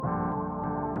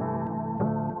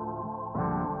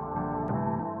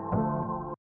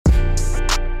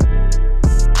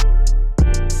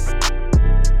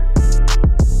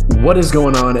What is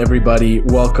going on, everybody?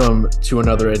 Welcome to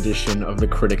another edition of the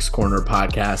Critics Corner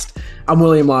podcast. I'm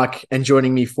William Locke, and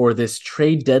joining me for this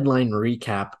trade deadline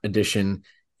recap edition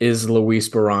is Luis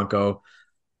Barranco.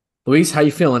 Luis, how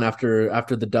you feeling after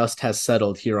the dust has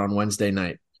settled here on Wednesday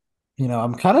night?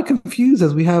 I'm kind of confused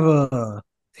as we have a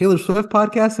Taylor Swift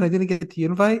podcast and I didn't get the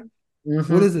invite. What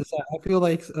Mm-hmm. is this? I feel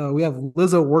like we have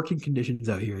Lizzo working conditions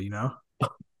out here.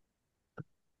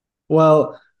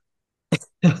 Well,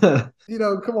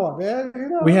 Come on, man.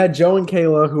 we had Joe and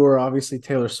Kayla, who are obviously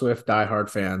Taylor Swift diehard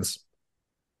fans,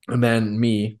 and then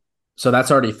me. So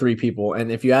that's already three people.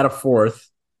 And if you add a fourth,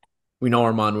 we know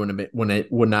Armand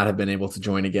would not have been able to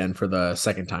join again for the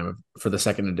second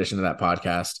edition of that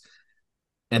podcast.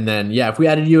 And then, yeah, if we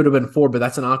added you, it would have been four, but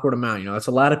that's an awkward amount. That's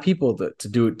a lot of people to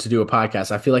do a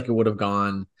podcast. I feel like it would have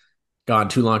gone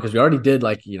too long because we already did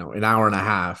an hour and a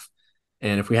half.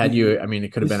 And if we had you, I mean,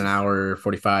 it could have been an hour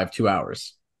 45, 2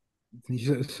 hours.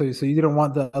 So you didn't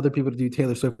want the other people to do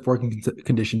Taylor Swift working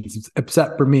conditions,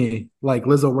 except for me, like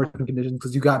Lizzo working conditions,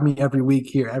 because you got me every week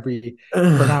here, for an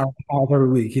hour and a half every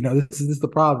week. This is the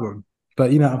problem.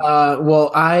 But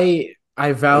Well, I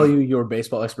value your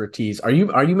baseball expertise. Are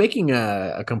you making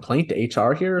a complaint to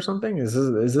HR here or something? Is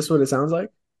this what it sounds like?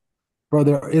 bro,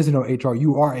 there is no HR.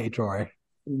 You are HR.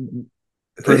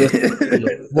 For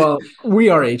this? Well, we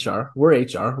are HR. We're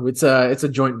HR. It's a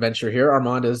joint venture here.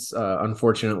 Armand is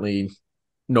unfortunately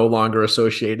no longer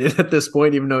associated at this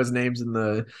point, even though his name's in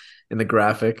the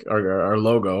graphic or our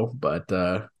logo. But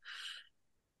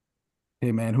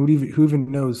Hey man, who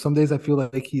even knows? Some days I feel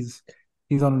like he's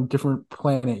on a different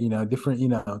planet,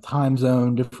 different, time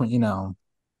zone, different,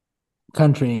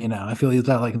 country, I feel he's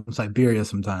out like in Siberia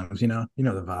sometimes, the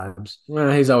vibes.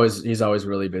 well, he's always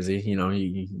really busy.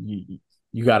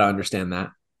 You got to understand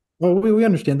that. Well, we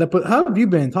understand that, but how have you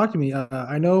been? Talk to me.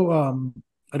 I know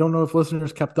I don't know if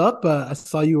listeners kept up, but I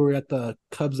saw you were at the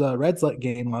Cubs Reds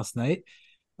game last night.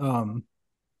 Um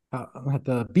at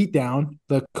the beatdown,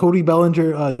 the Cody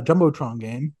Bellinger Jumbotron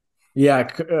game. Yeah,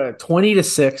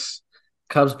 20-6,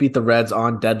 Cubs beat the Reds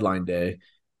on deadline day.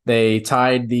 They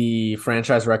tied the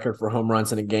franchise record for home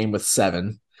runs in a game with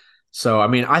seven. So, I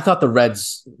mean, I thought the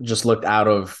Reds just looked out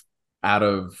of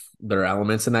their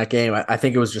elements in that game. I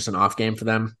think it was just an off game for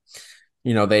them.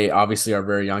 They obviously are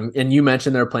very young. And you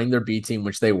mentioned they're playing their B team,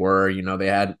 which they were. They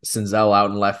had Senzel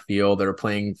out in left field. They were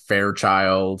playing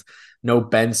Fairchild, no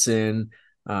Benson.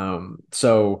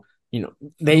 So, they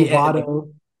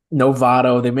Novato.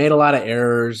 Novato. They made a lot of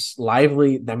errors.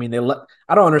 Lively. I mean,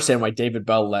 I don't understand why David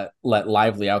Bell let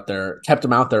Lively out there, kept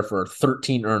him out there for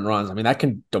 13 earned runs. I mean, that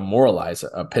can demoralize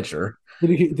a pitcher. Did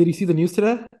he see the news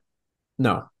today?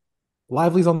 No.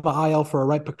 Lively's on the IL for a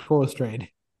right pectoral strain.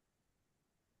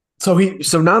 So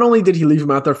not only did he leave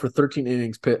him out there for 13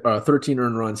 innings, 13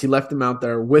 earned runs, he left him out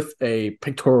there with a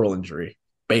pectoral injury.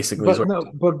 Basically, is But what.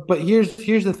 no, but here's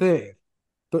the thing.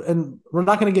 And we're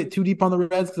not going to get too deep on the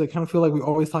Reds because I kind of feel like we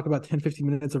always talk about 10, 15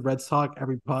 minutes of Reds talk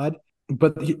every pod.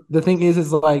 But the thing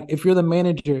is like if you're the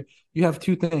manager, you have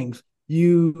two things.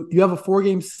 You have a 4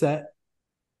 game set.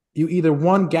 You either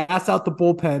one gas out the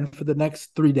bullpen for the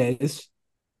next 3 days,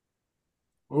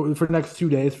 or for the next 2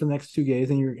 days, for the next 2 days,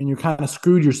 and you're kind of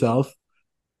screwed yourself,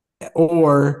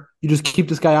 or you just keep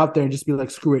this guy out there and just be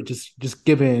like, screw it, just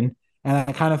give in. And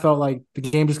I kind of felt like the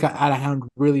game just got out of hand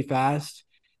really fast.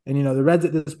 And the Reds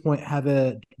at this point have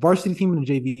a varsity team and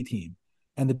a JV team,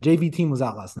 and the JV team was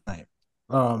out last night.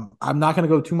 I'm not going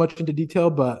to go too much into detail,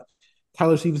 but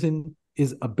Tyler Stevenson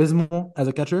is abysmal as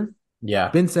a catcher. Yeah.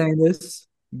 Been saying this,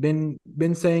 been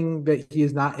saying that he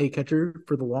is not a catcher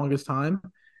for the longest time,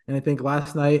 and I think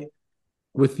last night,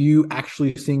 with you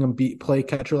actually seeing him play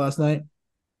catcher last night,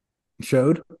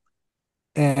 showed.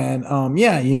 And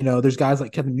yeah, there's guys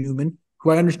like Kevin Newman,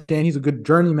 who I understand he's a good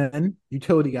journeyman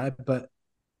utility guy, but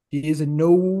he is in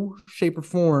no shape or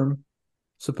form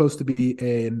supposed to be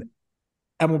an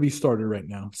MLB starter right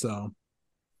now. So,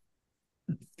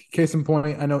 case in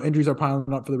point, I know injuries are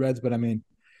piling up for the Reds, but I mean,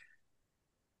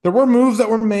 there were moves that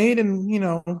were made, and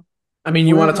I mean,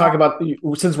 you we're want in. to talk about,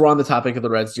 since we're on the topic of the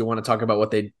Reds, do you want to talk about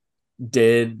what they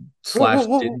did We'll, slash we'll,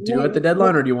 we'll, didn't do at the we'll,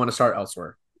 deadline, or do we'll, you want to start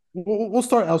elsewhere? we'll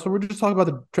start elsewhere. We're just talking about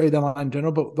the trade deadline in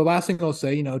general. But the last thing I'll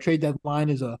say, trade deadline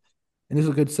and this is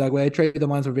a good segue. Trade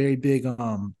deadlines are very big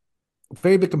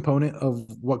component of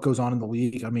what goes on in the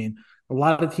league. I mean, a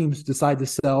lot of teams decide to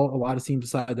sell, a lot of teams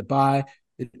decide to buy.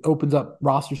 It opens up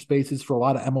roster spaces for a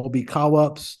lot of MLB call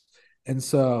ups. And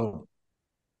so,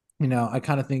 I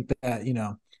kind of think that,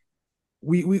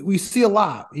 we see a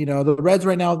lot. The Reds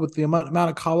right now, with the amount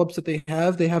of call ups that they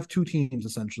have two teams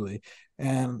essentially.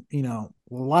 And,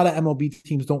 a lot of MLB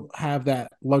teams don't have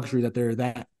that luxury that they're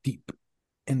that deep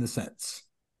in the sense.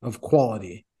 of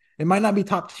quality. It might not be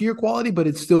top tier quality, but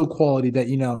it's still quality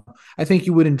that, I think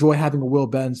you would enjoy having a Will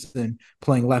Benson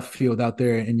playing left field out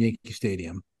there in Yankee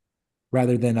Stadium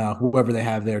rather than whoever they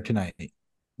have there tonight.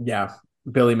 Yeah,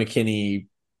 Billy McKinney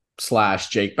slash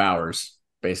Jake Bowers,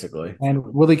 basically.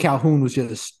 And Willie Calhoun was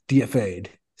just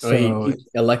DFA'd. Well, So, he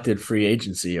elected free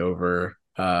agency over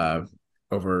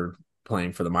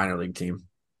playing for the minor league team.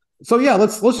 so yeah,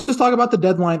 let's just talk about the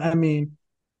deadline. I mean,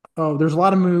 there's a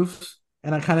lot of moves,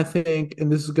 and I kind of think,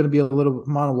 and this is going to be a little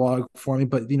monologue for me,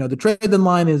 but the trade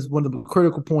deadline is one of the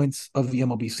critical points of the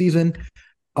MLB season.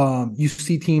 You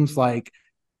see teams like,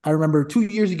 I remember 2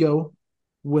 years ago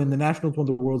when the Nationals won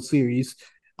the World Series.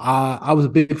 I was a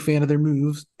big fan of their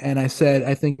moves, and I said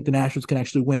I think the Nationals can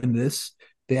actually win this.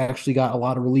 They actually got a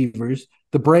lot of relievers.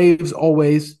 The Braves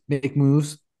always make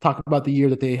moves. Talk about the year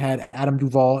that they had Adam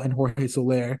Duvall and Jorge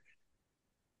Soler.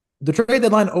 The trade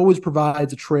deadline always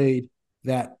provides a trade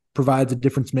that provides a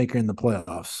difference maker in the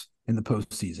playoffs in the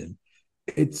postseason.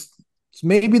 It's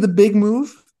maybe the big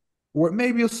move, or it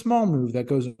may be a small move that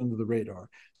goes under the radar.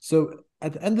 So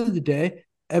at the end of the day,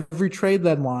 every trade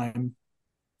matters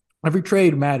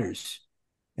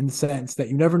in the sense that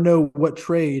you never know what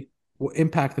trade will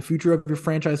impact the future of your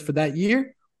franchise for that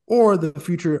year or the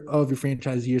future of your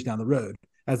franchise years down the road.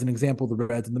 As an example, the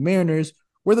Reds and the Mariners,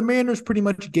 where the Mariners pretty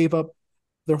much gave up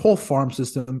their whole farm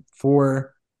system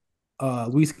for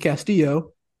Luis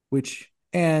Castillo,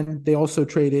 and they also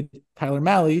traded Tyler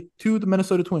Mahle to the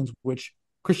Minnesota Twins, which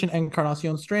Christian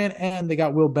Encarnacion Strand, and they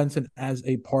got Will Benson as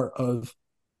a part of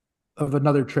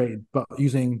another trade, but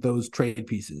using those trade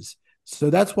pieces. So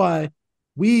that's why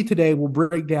we today will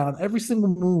break down every single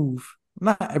move,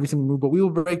 not every single move, but we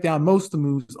will break down most of the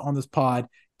moves on this pod,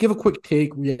 give a quick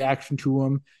take, reaction to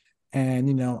them.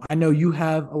 And, I know you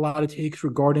have a lot of takes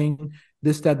regarding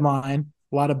this deadline,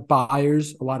 a lot of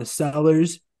buyers, a lot of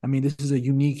sellers. I mean, this is a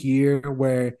unique year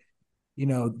where,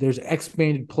 there's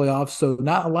expanded playoffs. So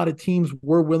not a lot of teams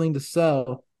were willing to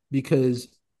sell because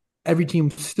every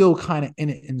team's still kind of in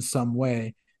it in some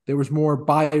way. There was more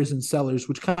buyers and sellers,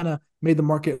 which kind of made the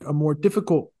market a more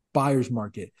difficult buyer's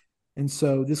market. And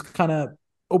so this kind of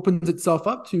opens itself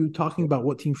up to talking about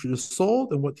what team should have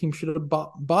sold and what team should have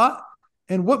bought.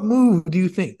 And what move do you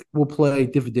think will play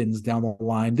dividends down the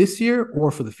line this year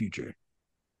or for the future?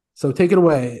 So take it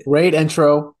away. Great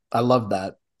intro. I love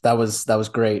that. That was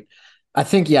great. I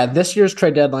think, yeah, this year's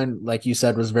trade deadline, like you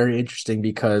said, was very interesting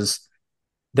because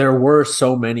there were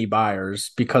so many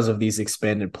buyers because of these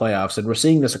expanded playoffs. And we're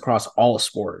seeing this across all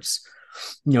sports.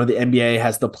 The NBA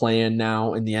has the plan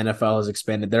now, and the NFL has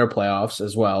expanded their playoffs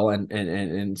as well,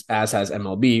 and as has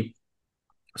MLB.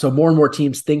 So more and more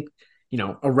teams think,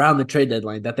 around the trade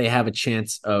deadline that they have a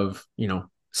chance of,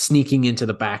 sneaking into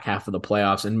the back half of the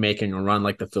playoffs and making a run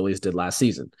like the Phillies did last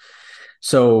season.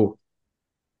 So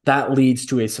that leads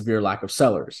to a severe lack of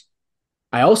sellers.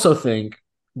 I also think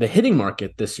the hitting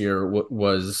market this year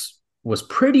was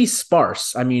pretty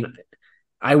sparse. I mean,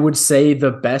 I would say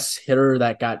the best hitter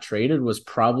that got traded was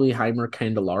probably Heimer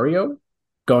Candelario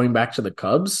going back to the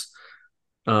Cubs.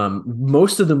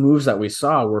 Most of the moves that we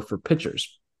saw were for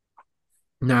pitchers.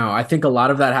 Now, I think a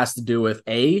lot of that has to do with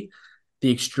the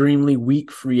extremely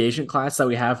weak free agent class that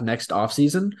we have next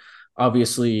offseason.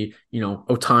 Obviously,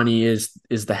 Ohtani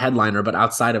is the headliner, but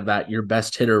outside of that, your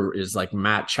best hitter is like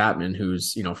Matt Chapman,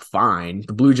 who's, fine.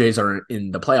 The Blue Jays are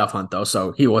in the playoff hunt though,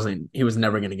 so he was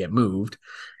never going to get moved.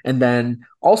 And then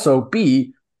also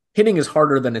hitting is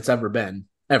harder than it's ever been,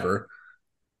 ever.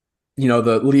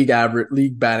 The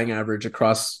league batting average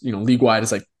across, league wide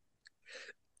is like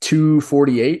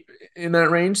 248 in that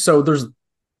range. So there's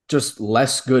just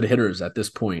less good hitters at this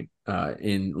point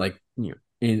in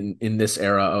in this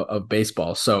era of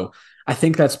baseball. So I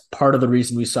think that's part of the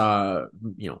reason we saw,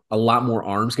 a lot more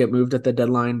arms get moved at the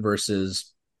deadline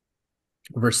versus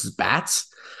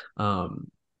bats. And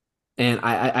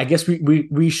I guess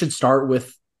we should start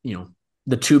with,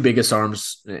 the two biggest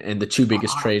arms and the two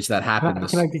biggest trades that happened.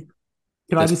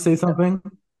 Can I just say something?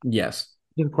 Yes.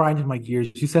 Just grinding my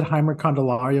gears. You said Heimer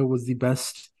Candelario was the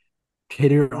best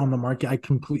hitter on the market. I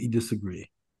completely disagree.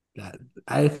 That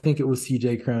I think it was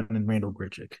CJ Cron and Randall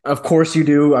Grichuk. Of course you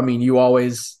do. I mean, you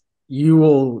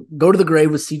will go to the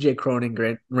grave with CJ Cron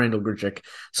and Randall Grichuk.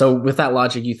 So with that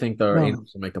logic, you think the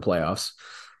Angels will make the playoffs?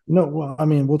 No, well, I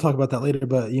mean, we'll talk about that later,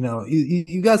 but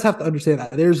you guys have to understand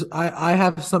that I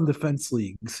have some defense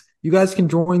leagues. You guys can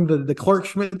join the Clark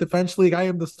Schmidt Defense League. I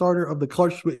am the starter of the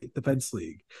Clark Schmidt Defense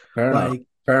League. Fair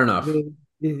enough.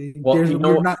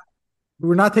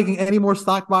 We're not taking any more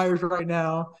stock buyers right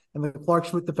now in the Clark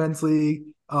Schmidt Defense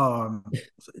League.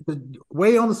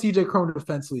 Way on the CJ Cron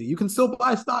defensively. You can still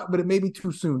buy stock, but it may be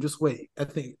too soon. Just wait, I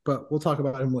think. But we'll talk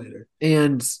about him later.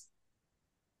 And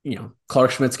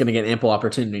Clark Schmidt's going to get ample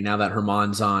opportunity now that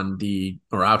Herman's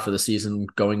out for the season,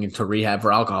 going into rehab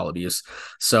for alcohol abuse.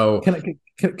 So,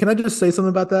 Can I just say something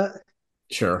about that?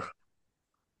 sure.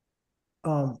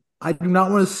 I do not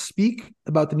want to speak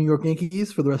about the New York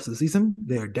Yankees for the rest of the season.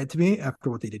 They are dead to me after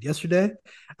what they did yesterday.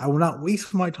 I will not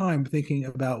waste my time thinking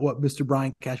about what Mr.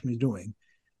 Brian Cashman is doing.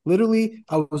 Literally,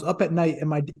 I was up at night,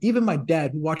 and even my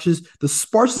dad, who watches the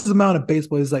sparsest amount of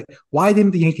baseball, is like, "Why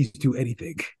didn't the Yankees do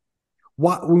anything?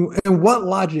 What and what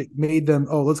logic made them?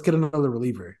 Oh, let's get another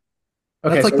reliever."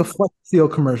 Okay, That's like so the Flex Seal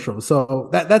commercial. So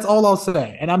that's all I'll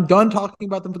say, and I'm done talking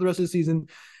about them for the rest of the season.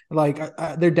 Like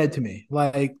they're dead to me.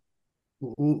 Like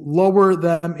lower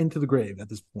them into the grave at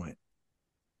this point.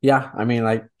 yeah, I mean,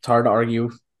 like it's hard to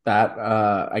argue that.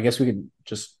 I guess we could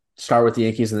just start with the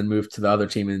Yankees and then move to the other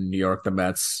team in New York, the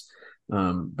Mets.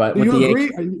 But Do with you the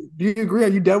agree? Yankees, Do you agree? Are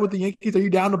you dead with the Yankees? Are you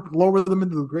down to lower them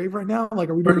into the grave right now? Like,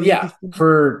 are we doing the yeah, Yankees thing?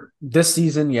 for this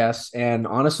season, yes, and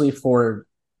honestly, for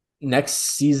next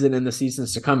season and the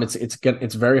seasons to come,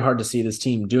 it's very hard to see this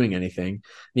team doing anything.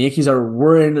 The Yankees are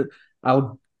we're in.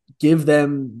 I'll give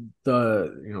them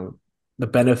the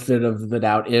benefit of the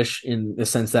doubt ish in the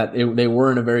sense that they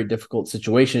were in a very difficult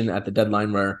situation at the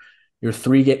deadline where you're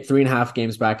 3.5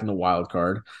 games back in the wild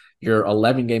card, you're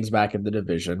 11 games back in the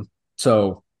division,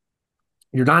 so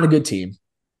you're not a good team.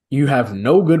 You have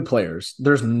no good players.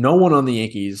 There's no one on the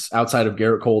Yankees outside of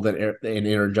Garrett Cole and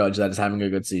Aaron Judge that is having a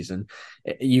good season.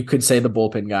 You could say the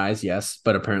bullpen guys, yes,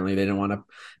 but apparently they didn't want to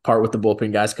part with the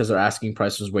bullpen guys because their asking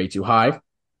price was way too high.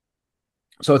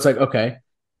 So it's like, okay,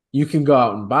 you can go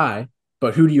out and buy,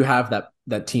 but who do you have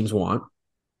that teams want?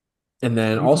 And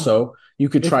then You can also you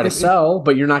could try to if sell,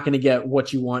 but you're not going to get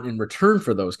what you want in return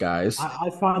for those guys. I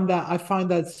find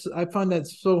that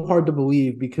so hard to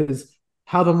believe because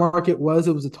how the market was,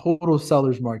 it was a total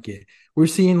seller's market. We're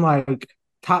seeing like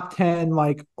top 10,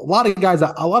 like a lot of guys,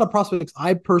 a lot of prospects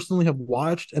I personally have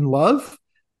watched and love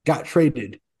got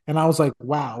traded. And I was like,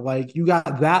 wow, like you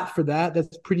got that for that.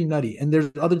 That's pretty nutty. And there's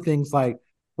other things like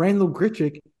Randall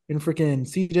Grichuk and freaking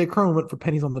CJ Cron went for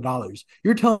pennies on the dollars.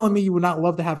 You're telling me you would not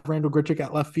love to have Randall Grichuk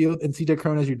at left field and CJ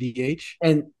Cron as your DH?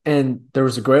 And there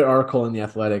was a great article in the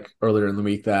Athletic earlier in the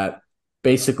week that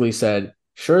basically said,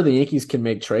 sure, the Yankees can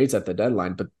make trades at the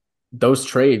deadline, but those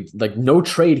trades, like no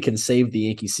trade can save the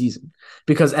Yankee season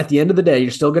because at the end of the day, you're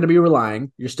still going to be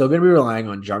relying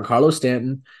on Giancarlo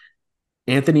Stanton,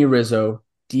 Anthony Rizzo,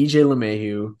 DJ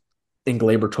LeMahieu, and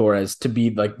Gleyber Torres to be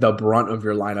like the brunt of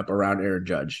your lineup around Aaron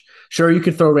Judge. Sure, you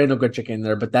could throw Randall Grichuk in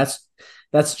there, but that's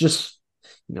just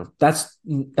that's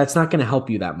not going to help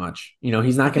you that much.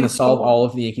 He's I not going to think solve all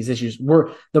of the Yankees' issues.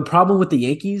 The problem with the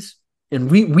Yankees,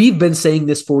 and we've been saying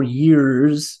this for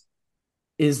years,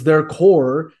 is their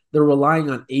core. They're relying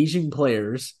on aging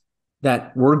players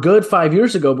that were good 5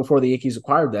 years ago before the Yankees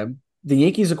acquired them. The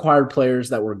Yankees acquired players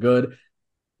that were good.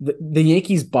 The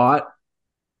Yankees bought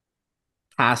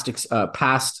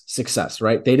past success,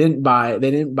 right? They didn't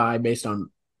buy based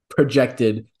on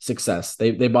projected success.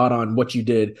 They bought on what you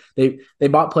did. They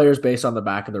bought players based on the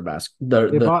back of their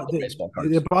the baseball cards.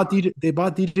 They bought DJ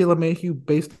LeMahieu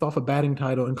based off a batting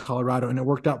title in Colorado, and it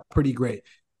worked out pretty great.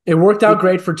 It worked out It,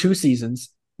 great for 2 seasons.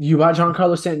 You bought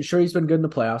Giancarlo Stanton. Sure, he's been good in the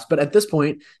playoffs, but at this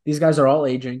point, these guys are all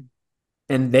aging,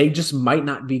 and they just might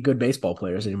not be good baseball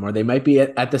players anymore. They might be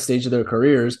at the stage of their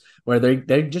careers where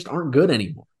they just aren't good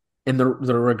anymore, and they're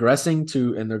regressing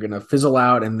and they're going to fizzle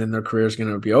out, and then their career is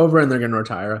going to be over, and they're going to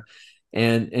retire,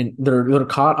 and they're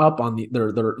caught up on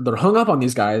they're hung up on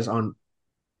these guys on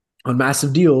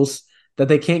massive deals that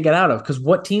they can't get out of because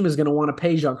what team is going to want to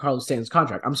pay Giancarlo Stanton's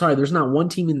contract? I'm sorry, there's not one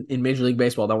team in Major League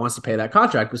Baseball that wants to pay that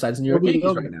contract besides the New York Yankees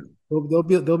right now.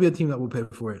 there'll be a team that will pay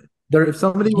for it. They're If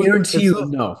somebody would, guarantee if you so,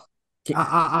 no.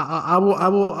 I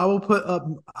will put up.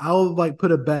 I'll like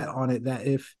put a bet on it that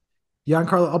if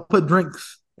Giancarlo, I'll put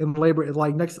drinks in Labor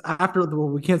like next after the. Well,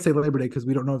 we can't say Labor Day because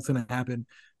we don't know what's going to happen.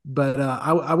 But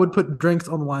I would put drinks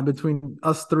on the line between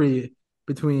us three,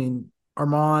 between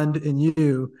Armand and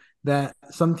you, that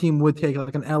some team would take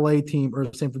like an LA team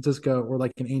or San Francisco or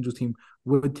like an Angels team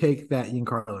would take that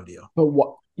Giancarlo deal. But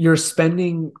what you're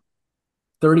spending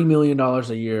 $30 million a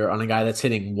year on a guy that's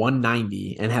hitting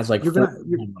 190 and has like You're 4 gonna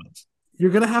home runs.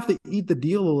 you're gonna have to eat the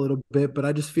deal a little bit, but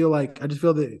I just feel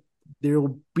that there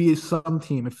will be some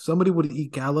team. If somebody would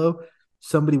eat Gallo,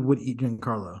 somebody would eat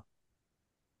Giancarlo.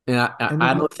 And And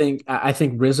I don't think I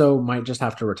think Rizzo might just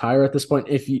have to retire at this point.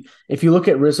 If you look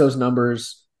at Rizzo's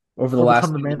numbers over the or last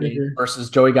become the 20 games manager. versus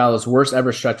Joey Gallo's worst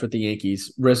ever stretch with the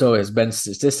Yankees, Rizzo has been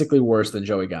statistically worse than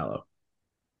Joey Gallo.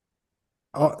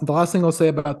 The last thing I'll say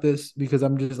about this, because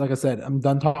I'm just like I said, I'm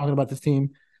done talking about this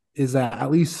team, is that at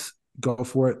least go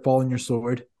for it, fall on your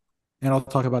sword, and I'll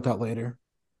talk about that later.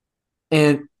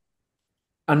 And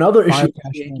another issue Fire with the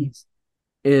cash in. Yankees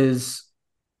is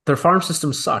their farm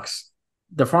system sucks.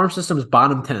 Their farm system is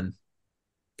bottom 10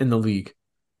 in the league.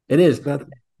 It is. That, And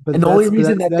but the only that's but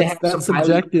reason that's that they that's have that's some highly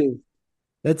subjective.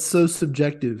 That's so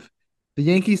subjective. The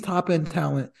Yankees' top end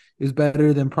talent is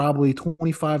better than probably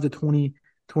 25 to 20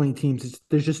 teams.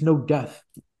 There's just no depth.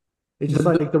 It's just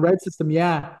the, like the red system.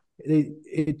 Yeah,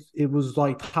 it was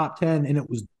like top 10 and it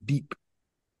was deep.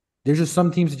 There's just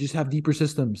some teams that just have deeper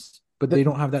systems, but they the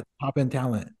don't have that top end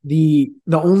talent. the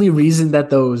only reason that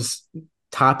those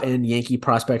top end Yankee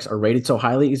prospects are rated so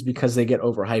highly is because they get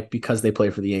overhyped because they play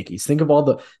for the Yankees. Think of all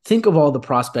the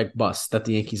prospect busts that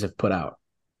the Yankees have put out.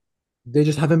 They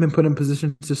just haven't been put in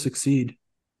position to succeed.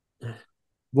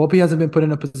 Volpe hasn't been put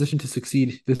in a position to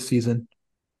succeed this season.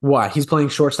 Why? He's playing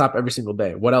shortstop every single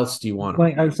day. What else do you want him?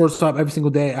 Playing at shortstop every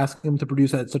single day, asking him to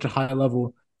produce at such a high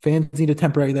level. Fans need to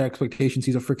temper their expectations.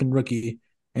 He's a freaking rookie,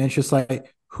 and it's just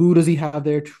like, who does he have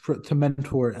there to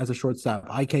mentor as a shortstop?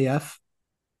 IKF,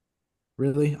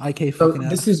 really? IK So fucking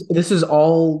this F. is this is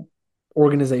all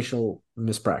organizational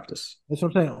mispractice. That's what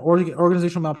I'm saying.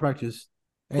 Organizational malpractice.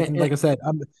 And like I said,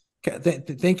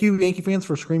 thank you, Yankee fans,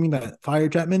 for screaming that fire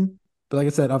Chapman. But like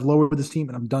I said, I've lowered this team,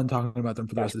 and I'm done talking about them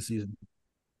for the rest of the season.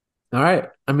 All right.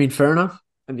 I mean, fair enough.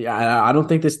 And yeah, I don't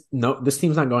think this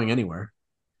team's not going anywhere.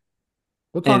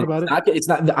 We'll talk And about it. it's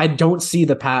not. I don't see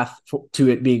the path to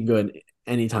it being good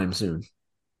anytime soon.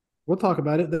 We'll talk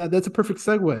about it. That's a perfect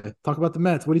segue. Talk about the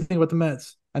Mets. What do you think about the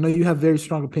Mets? I know you have very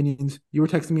strong opinions. You were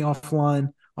texting me offline,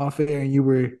 off air,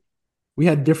 and we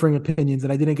had differing opinions,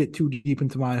 and I didn't get too deep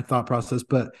into my thought process,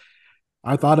 but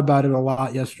I thought about it a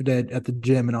lot yesterday at the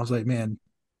gym, and I was like, man,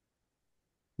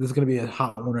 this is gonna be a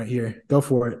hot one right here. Go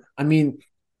for it. I mean,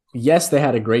 yes, they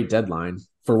had a great deadline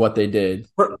for what they did.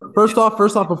 First off,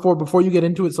 before you get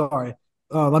into it, sorry.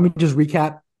 Let me just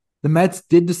recap. The Mets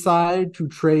did decide to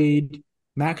trade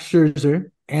Max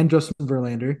Scherzer and Justin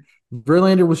Verlander.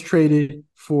 Verlander was traded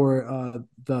for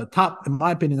the top, in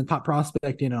my opinion, the top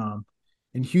prospect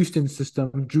in Houston's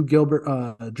system, Drew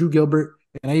Gilbert. Drew Gilbert,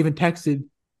 and I even texted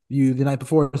you the night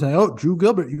before saying, "Oh, Drew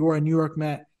Gilbert, you are a New York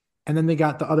Met." And then they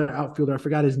got the other outfielder. I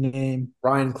forgot his name.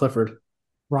 Ryan Clifford.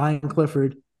 Ryan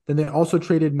Clifford. Then they also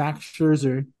traded Max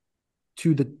Scherzer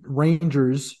to the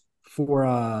Rangers for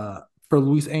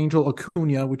Luis Angel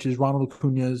Acuna, which is Ronald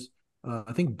Acuna's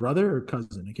I think brother or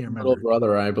cousin. I can't Little remember.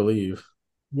 brother, I believe.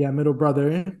 Yeah, middle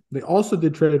brother. They also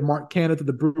did trade Mark Canha to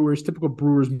the Brewers, typical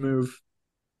Brewers move,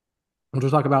 which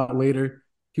we'll talk about later.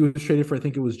 He was traded for I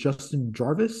think it was Justin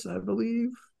Jarvis, I believe.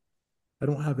 I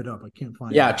don't have it up. I can't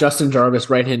find Yeah, it. Justin Jarvis,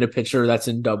 right-handed pitcher that's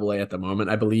in Double A at the moment.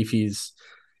 I believe he's.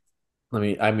 Let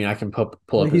me. I mean, I can pull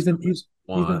Yeah, up his numbers.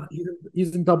 Want?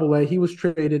 he's in Double A. He was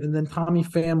traded, and then Tommy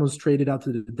Pham was traded out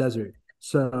to the desert.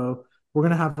 So we're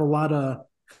gonna have a lot of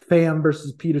Pham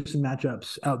versus Peterson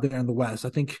matchups out there in the West. I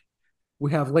think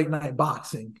we have late night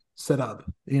boxing set up.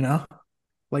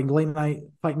 Like late night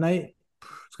fight night.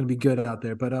 It's gonna be good out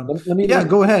there. But Let yeah, me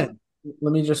go ahead.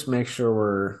 let me just make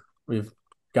sure we've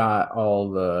got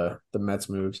all the Mets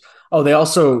moves. Oh, they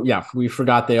also we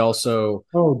forgot they also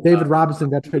Oh, uh, David Robinson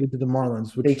got traded to the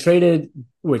Marlins, they which traded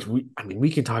which we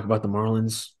can talk about the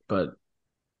Marlins, but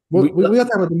we we we, we got to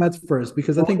talk about the Mets first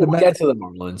because I think the we'll Mets. get to the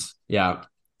Marlins. Yeah.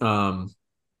 Um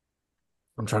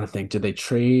I'm trying to think. Did they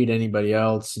trade anybody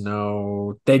else?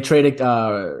 No. They traded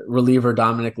reliever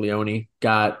Dominic Leone,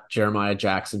 got Jeremiah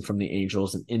Jackson from the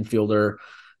Angels, an infielder.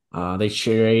 They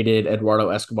traded Eduardo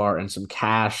Escobar and some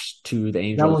cash to the That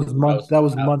Angels. was months. That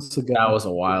was months That ago. was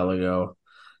a while ago.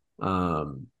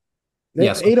 Um,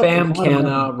 They so ate up a Pham, lot of money.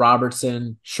 Canna,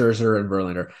 Robertson, Scherzer, and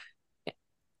Verlander.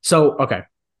 So, okay.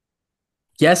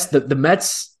 Yes, the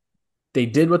Mets, they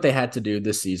did what they had to do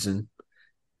this season,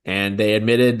 and they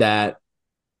admitted that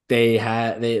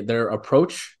their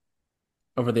approach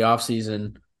over the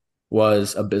offseason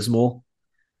was abysmal.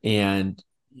 And,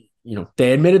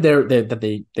 they admitted that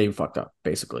they fucked up,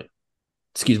 basically.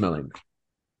 Excuse my language.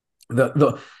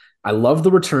 The I love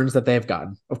the returns that they have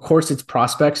gotten. Of course, it's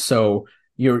prospects, so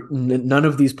none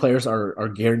of these players are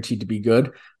guaranteed to be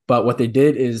good. But what they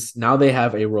did is now they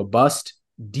have a robust,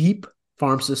 deep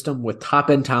farm system with top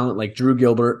end talent like Drew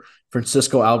Gilbert,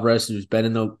 Francisco Alvarez, who's been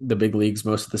in the big leagues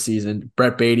most of the season,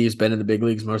 Brett Beatty, who's been in the big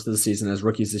leagues most of the season as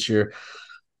rookies this year.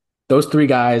 Those three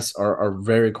guys are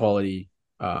very quality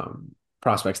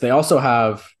prospects. They also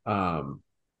have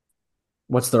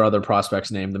what's their other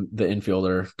prospect's name? The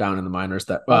infielder down in the minors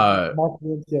that Mark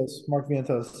Vientos. Mark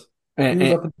Vientos. And, He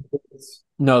was and up in the States.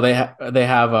 no, they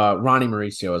have Ronnie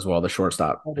Mauricio as well, the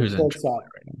shortstop, Oh, the who's in AAA shortstop.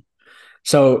 right now.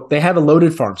 So they have a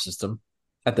loaded farm system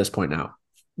at this point now.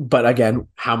 But again,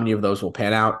 how many of those will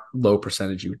pan out? Low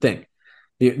percentage, you would think.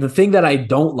 The thing that I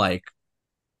don't like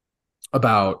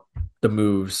about the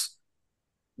moves,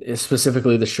 is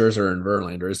specifically the Scherzer and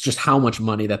Verlander, is just how much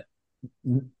money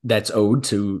that's owed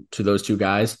to those two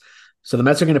guys. So the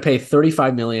Mets are going to pay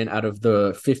 35 million out of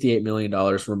the 58 million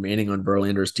dollars remaining on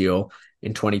Verlander's deal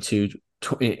in 22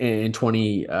 in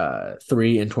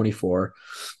 23 and 24,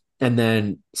 and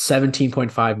then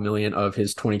 17.5 million of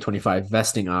his 2025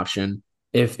 vesting option.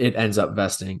 If it ends up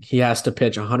vesting, he has to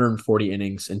pitch 140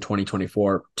 innings in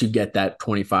 2024 to get that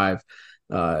 25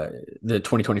 the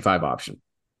 2025 option.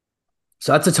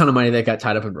 So that's a ton of money that got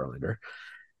tied up in Verlander.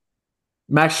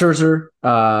 Max Scherzer,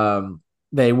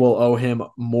 they will owe him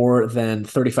more than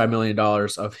 $35 million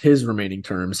of his remaining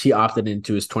terms. He opted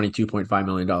into his $22.5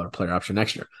 million player option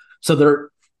next year. So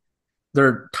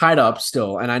they're tied up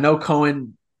still. And I know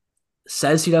Cohen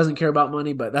says he doesn't care about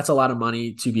money, but that's a lot of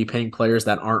money to be paying players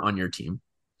that aren't on your team.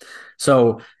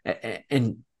 So,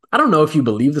 and I don't know if you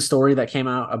believe the story that came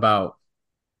out about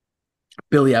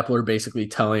Billy Epler basically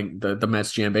telling the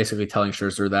Mets GM, basically telling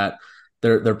Scherzer that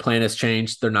their plan has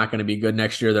changed. They're not going to be good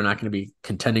next year. They're not going to be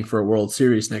contending for a World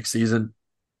Series next season.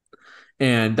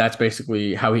 And that's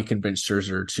basically how he convinced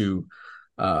Scherzer to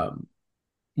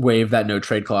waive that no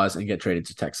trade clause and get traded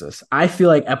to Texas. I feel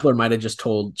like Epler might have just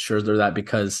told Scherzer that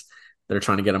because they're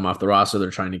trying to get him off the roster.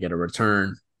 They're trying to get a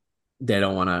return. They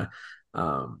don't want to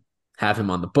have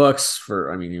him on the books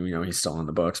for, I mean, he's still on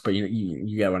the books, but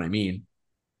you get what I mean.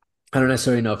 I don't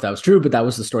necessarily know if that was true, but that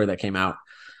was the story that came out.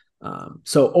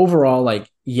 So overall, like,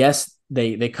 yes,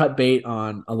 they cut bait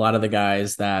on a lot of the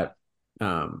guys that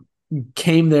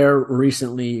came there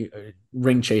recently,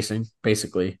 ring chasing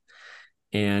basically,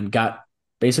 and got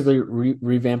basically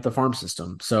revamped the farm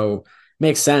system. So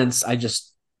makes sense.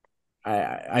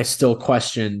 I still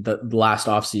question the last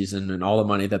offseason and all the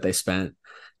money that they spent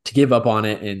to give up on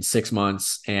it in 6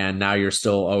 months, and now you're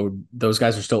still owed. Those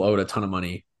guys are still owed a ton of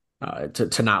money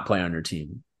to not play on your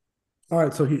team. All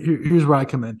right, so here's where I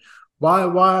come in.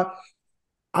 Why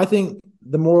I think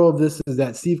the moral of this is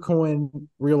that Steve Cohen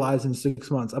realized in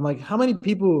 6 months. I'm like, how many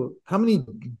people, how many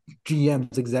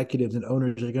GMs, executives, and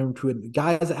owners are going to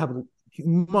guys that have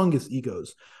humongous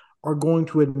egos are going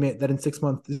to admit that in 6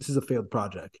 months this is a failed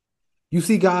project? You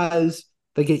see guys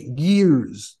that get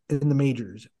years in the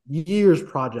majors, years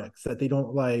projects that they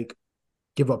don't like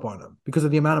give up on them because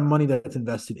of the amount of money that's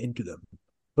invested into them.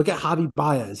 Look at Javi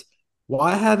Baez.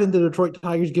 Why haven't the Detroit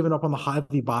Tigers given up on the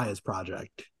Javi Baez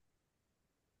project?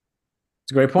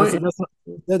 It's a great That's point.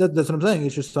 that's, that's what I'm saying.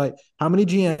 It's just like how many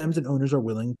GMs and owners are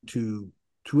willing to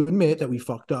admit that we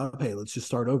fucked up. Hey, let's just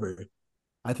start over.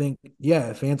 I think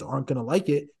yeah, fans aren't gonna like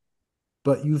it,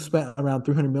 but you've spent around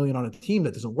 300 million on a team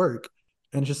that doesn't work,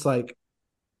 and it's just like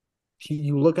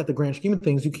you look at the grand scheme of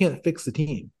things, you can't fix the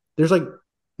team. There's like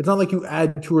it's not like you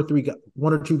add two or three,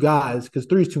 one or two guys because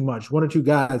three is too much. One or two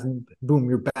guys, and boom,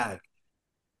 you're back.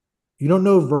 You don't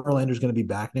know if Verlander's going to be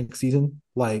back next season,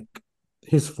 like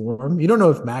his form. You don't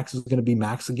know if Max is going to be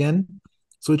Max again.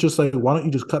 So it's just like, why don't you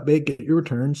just cut bait, get your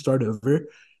return, start over,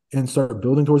 and start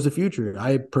building towards the future?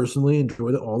 I personally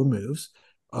enjoy all the moves.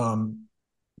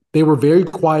 They were very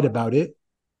quiet about it,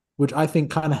 which I think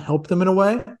kind of helped them in a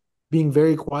way, being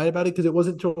very quiet about it because it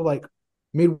wasn't until like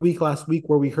midweek last week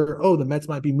where we heard, oh, the Mets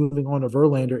might be moving on to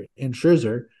Verlander and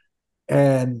Scherzer,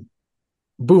 and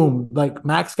boom, like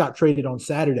Max got traded on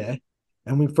Saturday,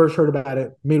 and we first heard about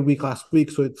it midweek last week.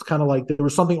 So it's kind of like there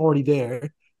was something already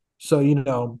there. So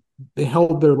they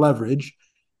held their leverage,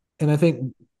 and I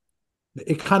think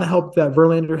it kind of helped that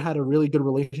Verlander had a really good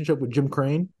relationship with Jim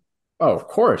Crane. Oh, of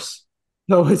course.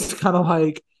 So it's kind of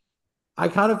like I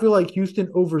kind of feel like Houston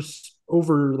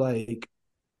over like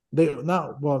they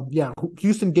not well yeah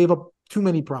Houston gave up too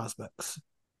many prospects,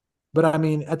 but I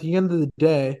mean at the end of the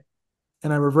day,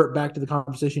 and I revert back to the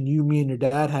conversation me, and your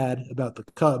dad had about the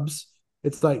Cubs.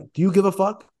 It's like, do you give a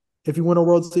fuck if you win a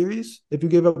World Series? If you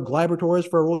give up Gleyber Torres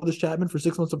for a Aroldis Chapman for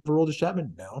 6 months of Aroldis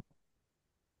Chapman? No.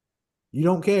 You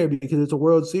don't care because it's a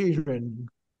World Series. And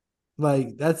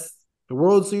like, that's the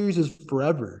World Series is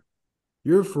forever.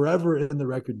 You're forever in the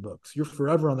record books. You're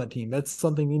forever on that team. That's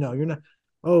something, you're not,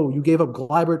 oh, you gave up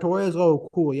Gleyber Torres? Oh,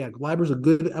 cool. Yeah, Gleyber's a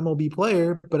good MLB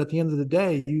player, but at the end of the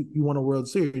day, you won a World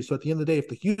Series. So at the end of the day, if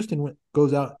the Houston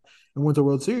goes out and wins a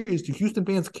World Series, do Houston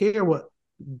fans care what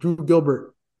Drew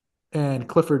Gilbert and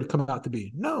Clifford come out to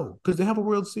be? No, because they have a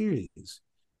World Series.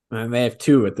 And they have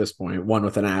two at this point, one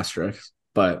with an asterisk,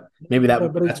 but maybe that's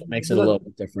what makes it a little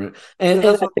bit different. And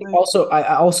that's I what think also,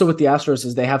 I also with the Astros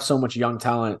is they have so much young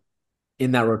talent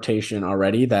in that rotation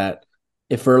already that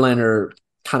if Verlander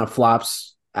kind of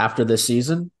flops after this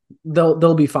season,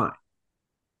 they'll be fine.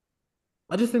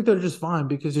 I just think they're just fine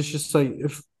because it's just like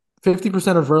if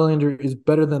 50% of Verlander is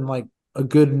better than like a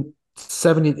good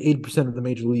 70 to 80% of the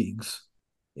major leagues,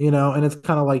 and it's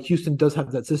kind of like Houston does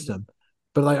have that system.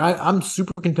 But like I'm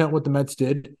super content with what the Mets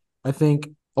did. I think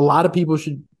a lot of people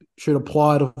should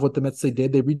applaud of what the Mets they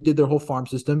did. They redid their whole farm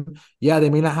system. Yeah, they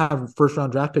may not have first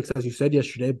round draft picks as you said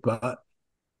yesterday, but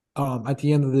at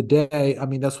the end of the day, I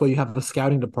mean, that's what you have the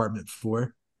scouting department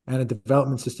for and a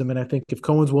development system. And I think if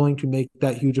Cohen's willing to make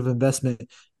that huge of investment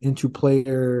into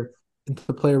player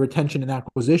retention and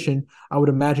acquisition, I would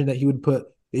imagine that he would put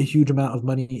a huge amount of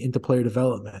money into player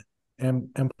development and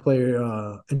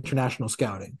player international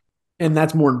scouting. And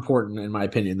that's more important, in my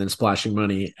opinion, than splashing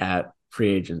money at free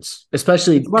agents,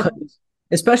 especially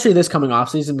this coming off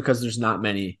season because there's not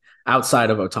many outside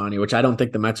of Ohtani, which I don't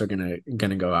think the Mets are gonna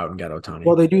go out and get Ohtani.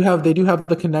 Well, they do have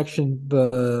the connection.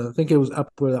 I think it was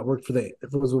Epler that worked for it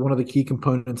was one of the key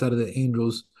components out of the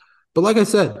Angels. But like I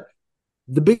said,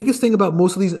 the biggest thing about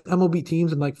most of these MLB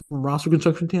teams and like from roster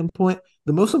construction standpoint,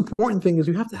 the most important thing is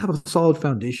you have to have a solid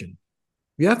foundation.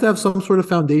 You have to have some sort of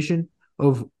foundation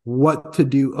of what to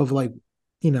do, of like,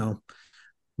 you know,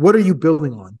 what are you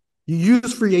building on? You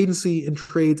use free agency and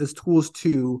trades as tools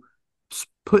to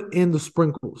put in the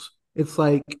sprinkles. It's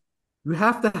like you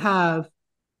have to have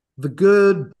the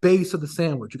good base of the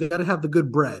sandwich. You got to have the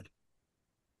good bread.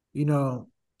 You know,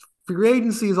 free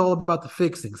agency is all about the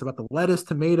fixings, about the lettuce,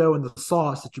 tomato, and the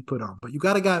sauce that you put on. But you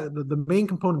got the main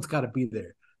components got to be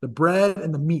there: the bread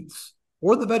and the meats,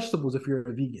 or the vegetables if you're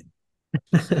a vegan.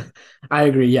 I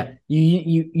agree. Yeah,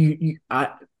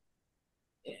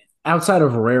 outside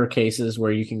of rare cases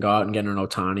where you can go out and get an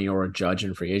Ohtani or a Judge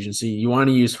in free agency, you want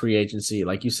to use free agency,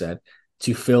 like you said,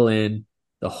 to fill in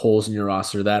the holes in your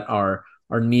roster that are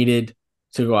needed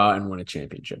to go out and win a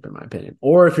championship, in my opinion.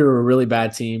 Or if you're a really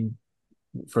bad team,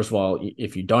 first of all,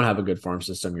 if you don't have a good farm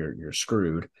system, you're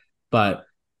screwed. But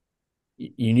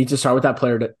you need to start with that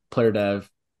player dev,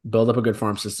 build up a good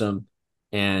farm system,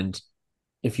 and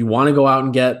if you want to go out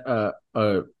and get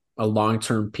a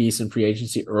long-term piece in free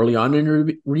agency early on in your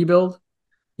rebuild,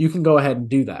 you can go ahead and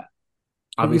do that.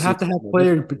 But you have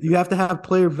to have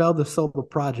player vel to sell the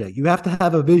project. You have to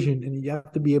have a vision and you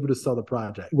have to be able to sell the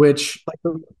project. Which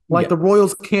the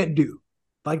Royals can't do.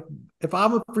 Like if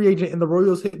I'm a free agent and the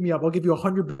Royals hit me up, I'll give you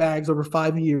 100 bags over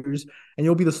 5 years and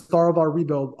you'll be the star of our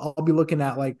rebuild. I'll be looking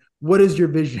at like, what is your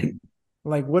vision?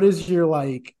 Like, what is your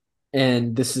like?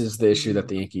 And this is the issue that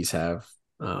the Yankees have.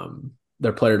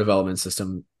 Their player development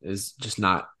system is just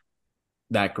not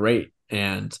that great.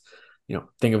 And,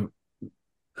 think of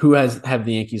who have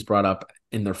the Yankees brought up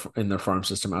in their farm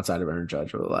system outside of Aaron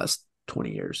Judge over the last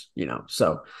 20 years,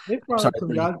 So They've brought up some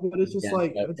guys, but it's just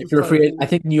if you're a free agent, I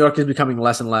think New York is becoming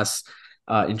less and less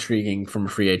intriguing from a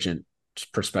free agent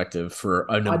perspective for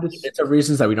a number of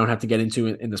reasons that we don't have to get into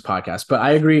in this podcast. But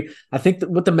I agree. I think that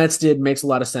what the Mets did makes a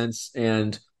lot of sense.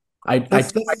 And I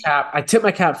tip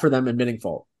my cap for them admitting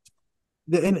fault.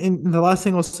 And the last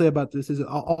thing I'll say about this is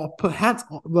I'll put hats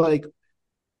like,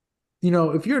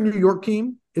 if you're a New York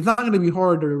team, it's not going to be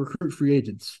hard to recruit free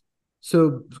agents.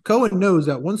 So Cohen knows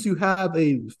that once you have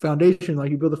a foundation, like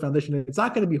you build a foundation, it's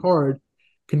not going to be hard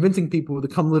convincing people to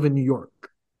come live in New York.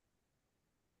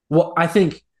 Well, I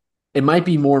think it might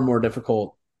be more and more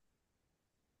difficult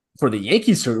for the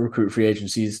Yankees to recruit free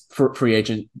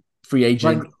agent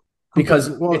right. Because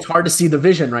it's hard to see the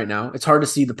vision right now. It's hard to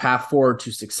see the path forward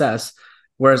to success.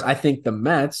 Whereas I think the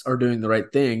Mets are doing the right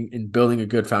thing in building a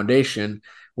good foundation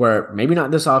where maybe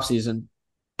not this offseason,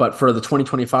 but for the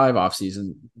 2025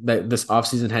 offseason, this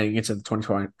offseason heading into the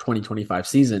 2025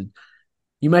 season,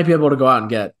 you might be able to go out and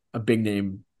get a big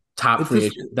name top free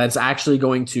agent that's actually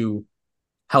going to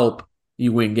help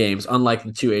you win games, unlike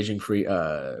the two aging free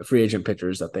agent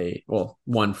pitchers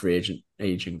one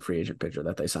aging free agent pitcher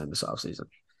that they signed this offseason.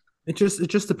 It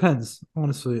just depends,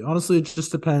 honestly. Honestly, it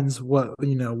just depends what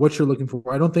you're looking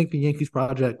for. I don't think the Yankees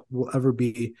project will ever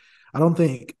be. I don't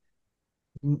think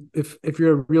if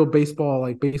you're a real baseball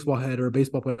head or a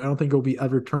baseball player, I don't think it'll be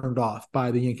ever turned off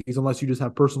by the Yankees unless you just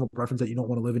have personal preference that you don't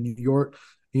want to live in New York,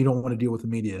 and you don't want to deal with the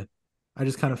media. I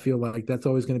just kind of feel like that's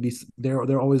always going to be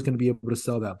they're always going to be able to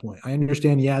sell that point. I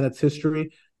understand, that's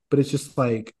history, but it's just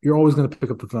like you're always going to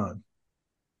pick up the phone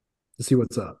to see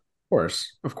what's up.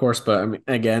 Of course, but I mean,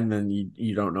 again, then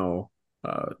you don't know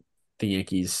the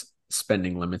Yankees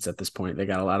spending limits at this point. They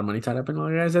got a lot of money tied up in all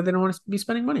the guys that they don't want to be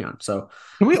spending money on. So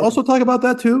can we also talk about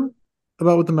that too?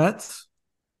 About with the Mets?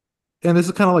 And this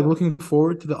is kind of like looking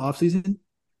forward to the offseason.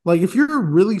 Like if you're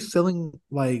really selling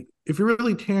like you're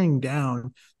really tearing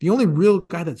down, the only real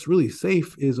guy that's really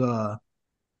safe is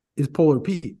Polar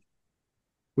Pete,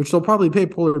 which they'll probably pay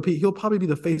Polar Pete. He'll probably be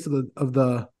the face of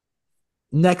the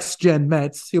next gen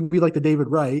Mets. He'll be like the David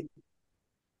Wright.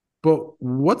 But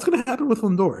what's going to happen with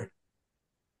Lindor?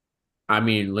 I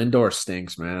mean, Lindor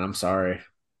stinks, man. I'm sorry.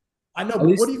 I know, At but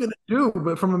what are least you going to do?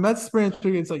 But from a Mets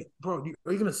perspective, it's like, bro,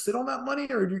 are you going to sit on that money,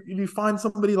 or do you find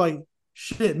somebody like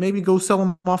shit? Maybe go sell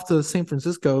him off to San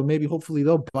Francisco. Maybe hopefully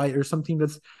they'll bite, or some team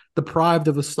that's deprived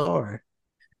of a star.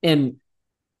 and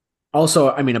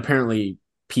also, I mean, apparently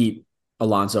Pete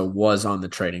Alonso was on the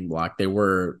trading block. They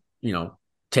were,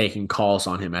 taking calls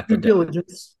on him at the Due deadline.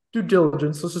 diligence, due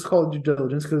diligence. Let's just call it due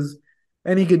diligence because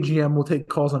any good GM will take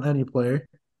calls on any player.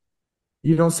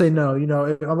 You don't say no,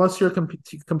 unless you're a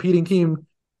competing team.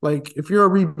 Like if you're a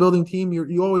rebuilding team,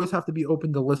 you always have to be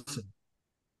open to listen.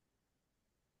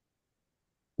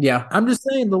 Yeah, I'm just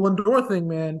saying the Lindor thing,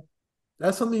 man.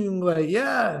 That's something like,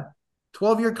 yeah,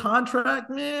 12-year contract,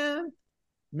 man.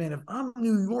 Man, if I'm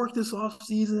New York this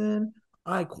offseason,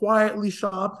 I quietly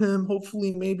shop him.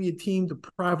 Hopefully, maybe a team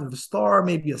deprived of a star,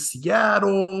 maybe a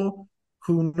Seattle,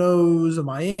 who knows, a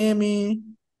Miami.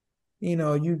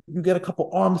 You get a couple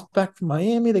arms back from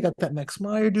Miami. They got that Max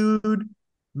Meyer dude,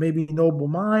 maybe Noble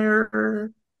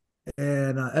Meyer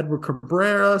and Edward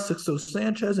Cabrera, Sixto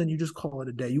Sanchez, and you just call it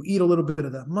a day. You eat a little bit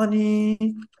of that money.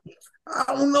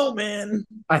 I don't know, man.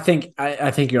 I think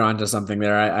you're onto something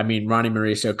there. I mean, Ronnie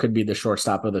Mauricio could be the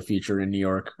shortstop of the future in New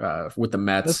York with the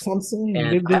That's Mets, what I'm saying.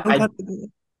 and They don't got the,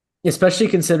 especially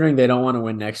considering they don't want to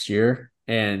win next year,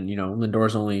 and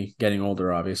Lindor's only getting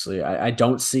older. Obviously, I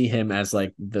don't see him as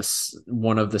like this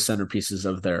one of the centerpieces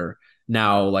of their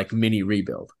now like mini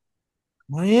rebuild.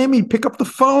 Miami. Pick up the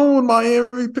phone,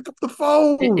 Miami. Pick up the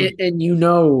phone.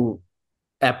 And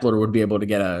Epler would be able to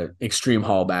get a extreme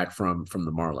haul back from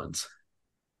the Marlins.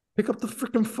 Pick up the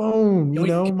freaking phone.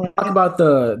 Can we talk about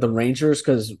the Rangers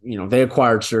because they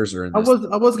acquired Scherzer in I this. was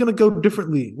I was gonna go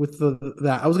differently with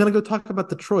that. I was gonna go talk about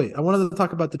Detroit. I wanted to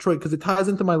talk about Detroit because it ties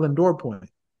into my Lindor point.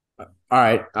 All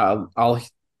right, I'll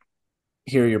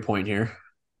hear your point here.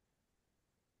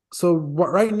 So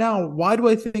right now, why do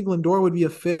I think Lindor would be a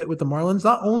fit with the Marlins?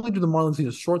 Not only do the Marlins need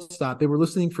a shortstop, they were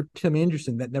listening for Tim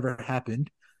Anderson. That never happened.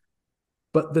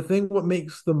 But the thing, what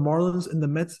makes the Marlins and the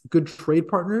Mets good trade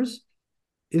partners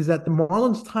is that the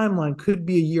Marlins timeline could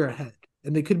be a year ahead,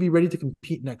 and they could be ready to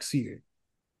compete next year.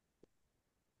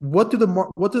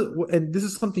 And this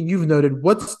is something you've noted.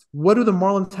 What do the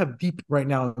Marlins have deep right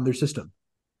now in their system?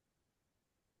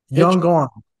 Pitch Young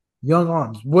arms, young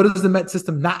arms. What does the Met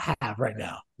system not have right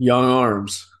now? young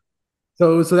arms.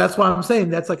 So that's why I'm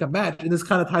saying that's like a match, and this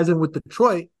kind of ties in with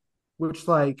Detroit, which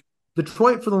like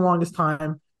Detroit for the longest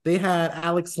time they had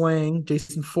Alex Lang,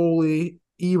 Jason Foley,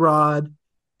 Erod,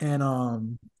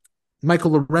 and Michael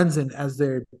Lorenzen as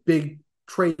their big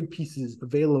trade pieces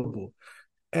available.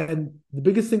 And the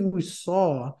biggest thing we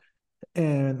saw,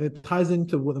 and it ties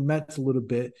into what the Mets a little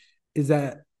bit, is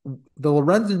that the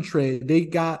Lorenzen trade, they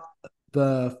got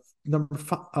the number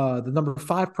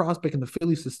 5 prospect in the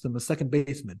Philly system, a second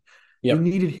baseman. They Yep.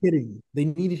 needed hitting. They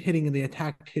needed hitting, and they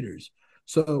attacked hitters.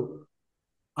 So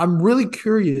I'm really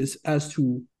curious as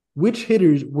to which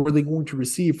hitters were they going to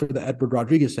receive for the Edward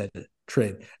Rodriguez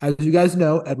trade. As you guys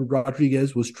know, Edward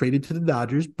Rodriguez was traded to the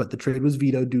Dodgers, but the trade was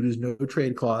vetoed due to his no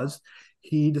trade clause.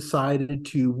 He decided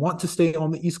to want to stay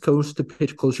on the East Coast to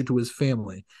pitch closer to his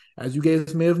family. As you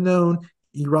guys may have known,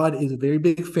 Erod is a very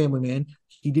big family man.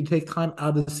 He did take time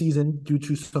out of the season due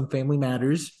to some family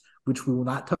matters, which we will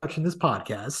not touch in this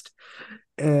podcast.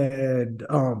 And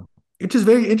it's just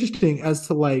very interesting as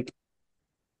to like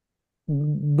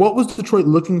what was Detroit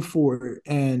looking for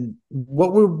and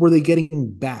what were they getting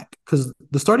back? Because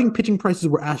the starting pitching prices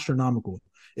were astronomical.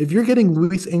 If you're getting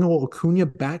Luis Angel Acuna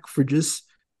back for just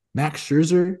Max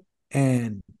Scherzer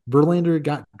and Verlander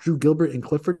got Drew Gilbert and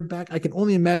Clifford back, I can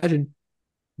only imagine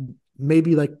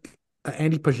maybe like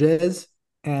Andy Pages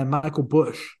and Michael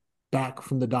Bush back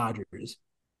from the Dodgers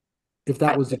if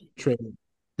that I, was a trade.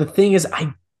 the thing is,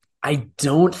 I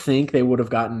don't think they would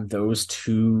have gotten those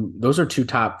two. Those are two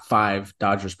top five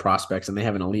Dodgers prospects, and they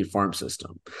have an elite farm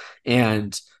system.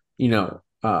 And you know,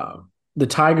 the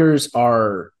Tigers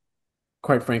are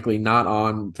quite frankly not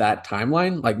on that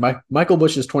timeline. Like Michael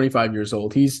Bush is 25 years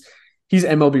old. He's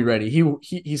MLB ready.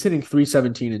 He's hitting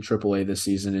 317 in AAA this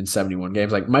season in 71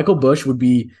 games. Like Michael Bush would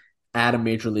be at a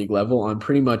major league level on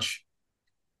pretty much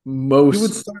He would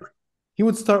most. start He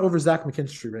would start over Zach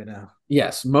McKinstry right now.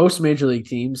 Yes, most major league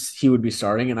teams he would be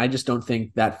starting, and I just don't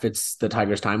think that fits the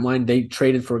Tigers timeline. They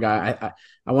traded for a guy.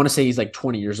 I want to say he's like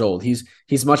 20 years old. He's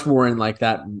much more in like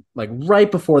that, like right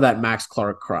before that Max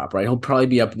Clark crop, right? He'll probably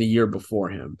be up the year before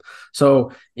him.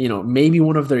 So maybe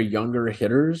one of their younger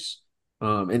hitters,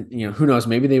 and who knows?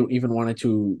 Maybe they even wanted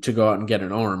to go out and get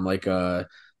an arm like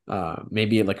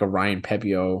maybe like a Ryan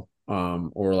Pepio,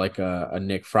 or like a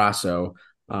Nick Frasso.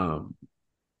 Um,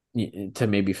 to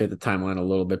maybe fit the timeline a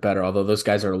little bit better. Although those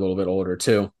guys are a little bit older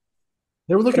too.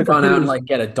 They were Could looking have for gone out and hitters. like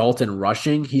get a Dalton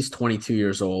Rushing. He's 22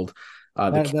 years old,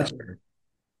 the That catcher.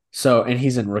 So and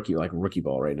he's in rookie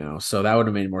ball right now. So that would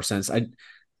have made more sense. But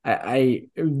I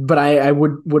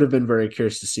would have been very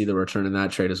curious to see the return in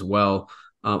that trade as well.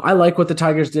 I like what the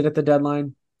Tigers did at the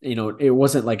deadline. It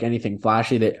wasn't like anything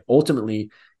flashy. They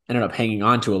ultimately ended up hanging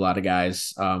on to a lot of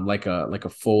guys, like a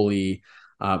Foley,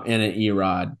 and an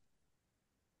Erod,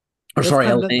 or that's sorry,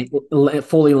 kind of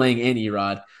Foley, Lang, and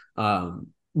Erod. that,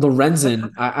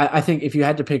 Lorenzen, I think if you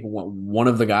had to pick one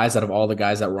of the guys out of all the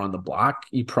guys that were on the block,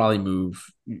 you probably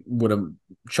would have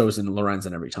chosen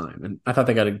Lorenzen every time. And I thought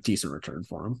they got a decent return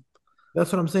for him.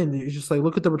 that's what I'm saying. It's just like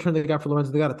look at the return they got for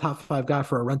Lorenzo. They got a top five guy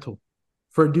for a rental,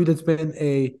 for a dude that's been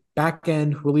a back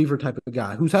end reliever type of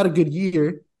guy who's had a good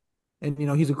year, and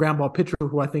he's a ground ball pitcher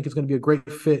who I think is going to be a great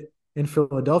fit in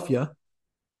Philadelphia.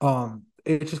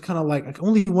 It's just kind of like I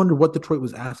only wonder what Detroit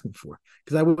was asking for,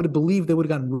 because I would have believed they would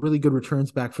have gotten really good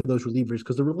returns back for those relievers,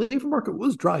 because the reliever market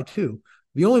was dry too.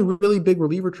 The only really big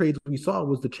reliever trades we saw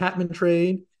was the Chapman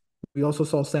trade. We also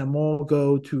saw Sam Moll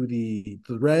go to the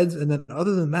Reds, and then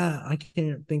other than that, I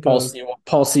can't think of,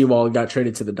 Paul Sewald got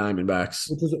traded to the Diamondbacks.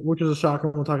 which is a shocker.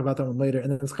 We'll talk about that one later.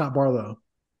 And then Scott Barlow.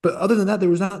 But other than that, there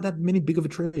was not that many big of a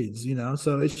trades.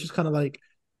 So it's just kind of like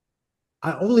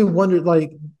I only wondered,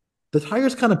 like, the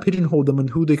Tigers kind of pigeonholed them and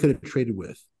who they could have traded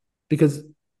with, because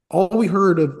all we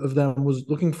heard of them was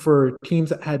looking for teams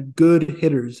that had good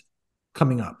hitters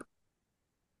coming up.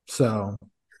 So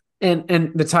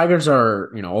And the Tigers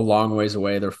are, a long ways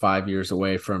away. They're 5 years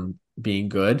away from being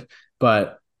good.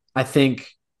 But I think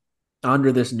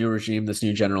under this new regime, this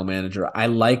new general manager, I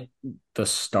like the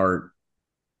start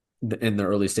in the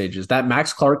early stages. That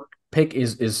Max Clark pick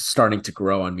is starting to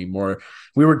grow on me more.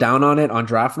 We were down on it on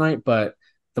draft night, but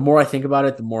the more I think about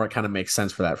it, the more it kind of makes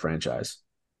sense for that franchise.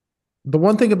 the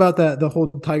one thing about the whole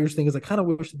Tigers thing is I kind of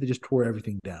wish that they just tore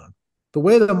everything down. The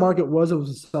way the market was, it was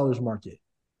a seller's market.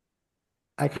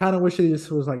 I kind of wish they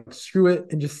just was like, screw it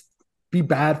and just be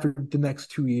bad for the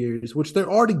next 2 years, which they're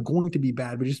already going to be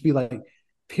bad, but just be like,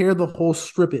 tear the whole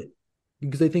strip it,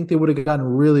 because they think they would have gotten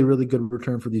really, really good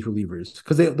return for these relievers,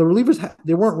 because the relievers,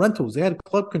 they weren't rentals. They had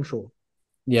club control.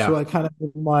 So Yeah. I kind of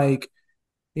like,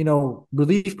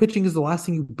 relief pitching is the last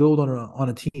thing you build on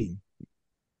a team.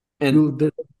 And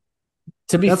You,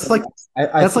 to be that's fair, like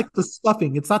I that's think like the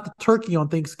stuffing. It's not the turkey on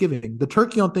Thanksgiving. The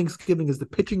turkey on Thanksgiving is the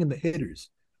pitching and the hitters.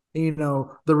 The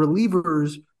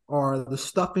relievers are the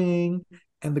stuffing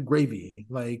and the gravy.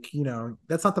 Like,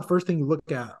 that's not the first thing you look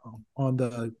at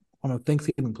on a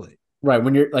Thanksgiving plate. right,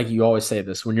 when you're like you always say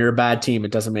this, when you're a bad team,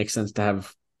 it doesn't make sense to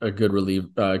have a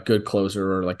good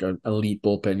closer or like an elite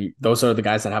bullpen. Those are the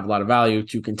guys that have a lot of value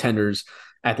to contenders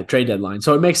at the trade deadline.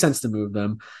 So it makes sense to move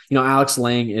them. Alex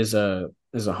Lang is a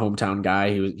hometown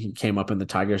guy. He came up in the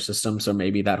Tiger system, so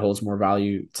maybe that holds more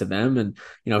value to them. And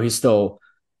he's still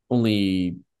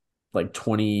only like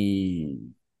 20.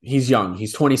 He's young.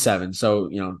 He's 27.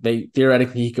 So they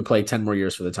theoretically he could play 10 more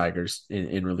years for the Tigers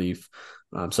in relief.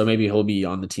 So maybe he'll be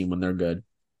on the team when they're good.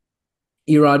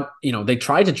 Erod, they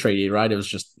tried to trade Erod. It was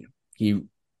just he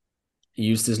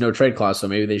used his no trade clause, so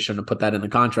maybe they shouldn't have put that in the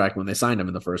contract when they signed him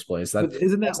in the first place. But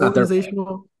isn't that That's not their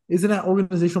organizational? Isn't that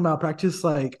organizational malpractice?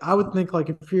 Like, I would think, like,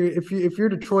 if you're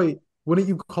Detroit, wouldn't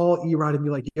you call Erod and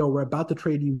be like, "Yo, we're about to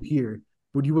trade you here.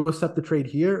 Would you accept the trade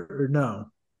here or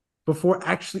no?" Before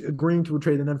actually agreeing to a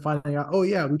trade and then finding out, "Oh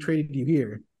yeah, we traded you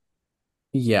here."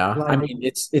 Yeah, I Like, mean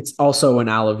it's also an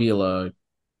Alavila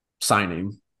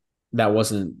signing that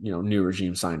wasn't new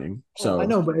regime signing. oh, I So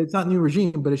know, but it's not new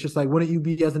regime. But it's just like, wouldn't you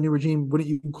be, as a new regime? Wouldn't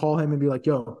you call him and be like,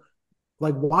 "Yo,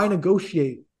 like, why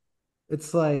negotiate?"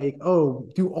 It's like, oh,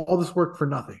 do all this work for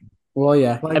nothing. well,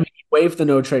 yeah, I Like, mean he waived the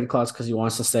no trade clause because he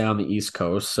wants to stay on the East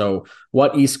Coast. So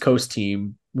what East Coast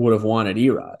team would have wanted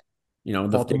Erod?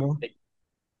 Baltimore.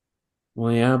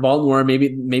 Well, yeah, Baltimore.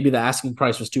 Maybe the asking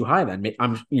price was too high. Then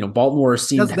Baltimore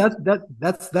seemed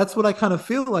That's what I kind of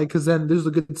feel like, because then there's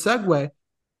a good segue.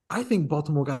 I think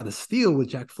Baltimore got a steal with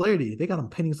Jack Flaherty. They got him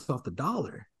pennies off the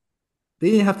dollar. They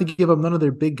didn't have to give up none of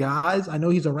their big guys. I know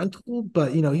he's a rental,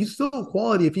 but he's still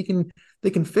quality. If they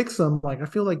can fix him. Like, I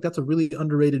feel like that's a really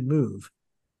underrated move.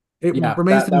 It Yeah,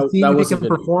 remains that to be that seen that if he was a can good move.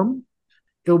 perform.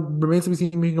 It remains to be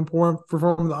seen if he can perform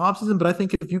in the offseason. But I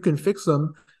think if you can fix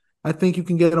him, I think you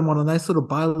can get him on a nice little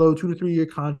buy low 2 to 3 year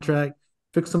contract,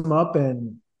 fix him up,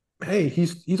 and hey,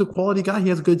 he's a quality guy. He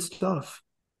has good stuff.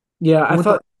 Yeah, He I went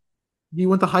to thought. he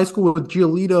went to high school with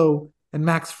Giolito and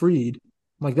Max Fried.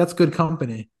 Like that's good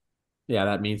company. Yeah,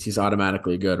 that means he's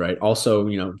automatically good, right? Also,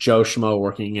 Joe Schmo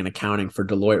working in accounting for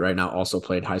Deloitte right now also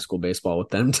played high school baseball with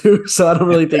them too. So I don't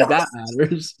really think that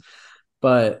matters.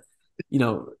 But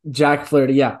Jack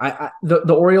Flaherty, yeah,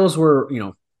 the Orioles were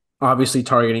obviously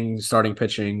targeting starting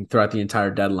pitching throughout the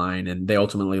entire deadline, and they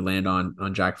ultimately land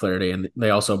on Jack Flaherty, and they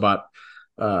also got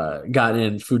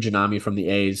in Fujinami from the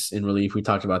A's in relief. We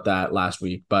talked about that last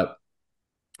week, but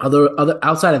other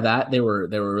outside of that, they were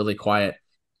really quiet.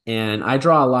 And I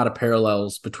draw a lot of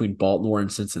parallels between Baltimore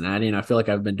and Cincinnati, and I feel like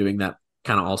I've been doing that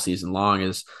kind of all season long.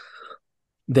 Is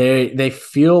they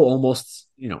feel almost,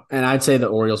 and I'd say the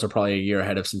Orioles are probably a year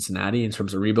ahead of Cincinnati in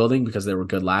terms of rebuilding because they were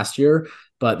good last year,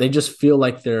 but they just feel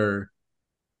like they're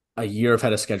a year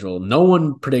ahead of schedule. No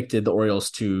one predicted the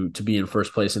Orioles to be in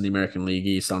first place in the American League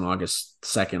East on August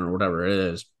 2nd or whatever it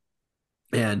is.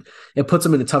 And it puts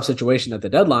them in a tough situation at the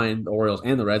deadline, the Orioles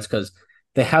and the Reds, because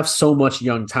they have so much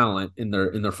young talent in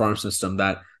their farm system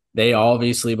that they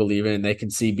obviously believe in. They can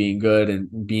see being good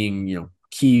and being,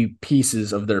 key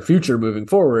pieces of their future moving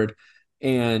forward.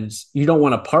 And you don't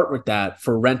want to part with that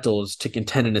for rentals to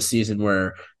contend in a season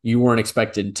where you weren't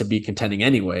expected to be contending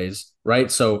anyways,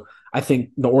 right? So I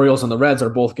think the Orioles and the Reds are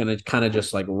both going to kind of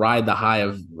just like ride the high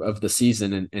of the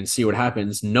season and see what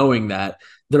happens, knowing that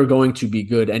they're going to be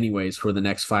good anyways for the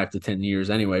next 5 to 10 years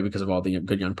anyway because of all the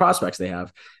good young prospects they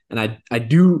have. And I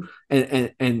do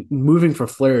and moving for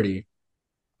Flaherty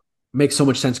makes so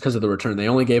much sense because of the return. They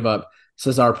only gave up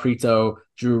Cesar Prieto,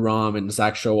 Drew Rom, and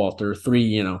Zach Showalter,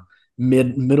 three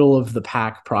middle of the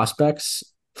pack prospects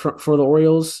for the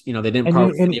Orioles. They didn't And part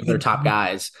you with any of their top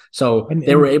guys, so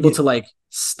they were and able to like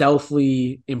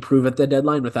stealthily improve at the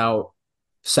deadline without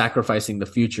sacrificing the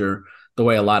future the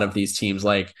way a lot of these teams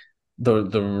like the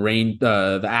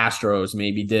Astros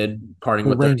maybe did parting the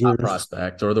with their top Rangers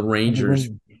prospect or the and the Rangers.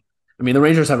 Rangers. I mean, the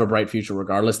Rangers have a bright future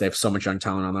regardless. They have so much young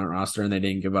talent on their roster, and they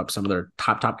didn't give up some of their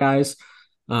top guys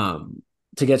um,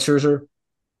 to get Scherzer.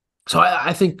 So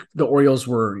I think the Orioles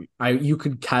were you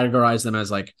could categorize them as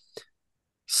like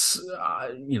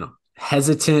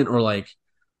hesitant or like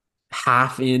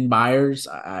half in buyers.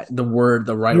 The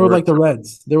They right were word. like the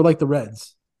Reds. They were like the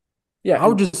Reds. Yeah, I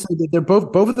would just say that they're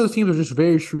both of those teams are just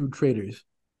very shrewd traders.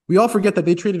 We all forget that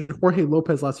they traded Jorge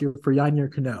Lopez last year for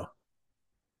Yainier Cano.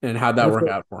 and how'd And that it's, work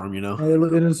out for them?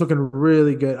 and it's looking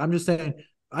really good. I'm just saying,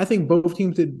 I think both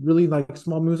teams did really like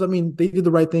small moves. I mean, they did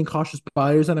the right thing, cautious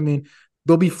buyers, and I mean,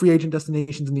 there'll be free agent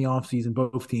destinations in the offseason,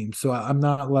 both teams. So I'm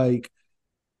not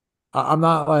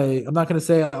gonna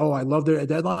say, oh, I love their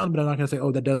deadline, but I'm not gonna say,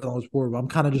 oh, that deadline was horrible. I'm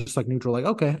kind of just like neutral, like,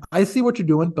 okay, I see what you're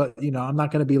doing, but I'm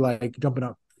not gonna be like jumping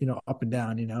up, up and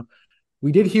down.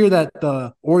 We did hear that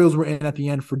the Orioles were in at the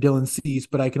end for Dylan Cease,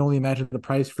 but I can only imagine the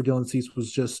price for Dylan Cease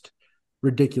was just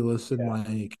ridiculous and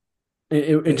like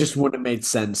It just wouldn't have made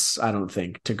sense, I don't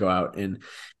think, to go out and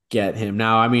get him.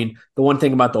 Now, I mean, the one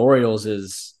thing about the Orioles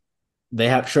is they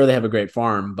have a great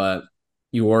farm, but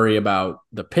you worry about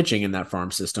the pitching in that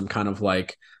farm system, kind of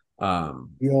like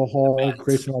Neil Hall, Mets.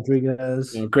 Grayson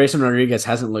Rodriguez, Grayson Rodriguez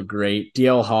hasn't looked great.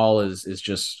 DL Hall is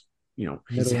just he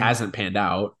middle. hasn't panned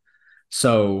out.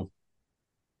 So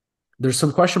there's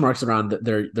some question marks around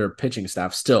their pitching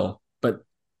staff still, but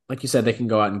like you said, they can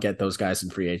go out and get those guys in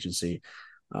free agency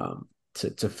um,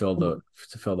 to fill the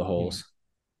Yeah. holes.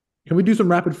 Can we do some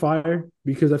rapid fire?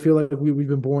 Because I feel like we've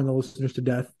been boring the listeners to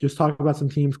death. Just talk about some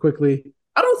teams quickly.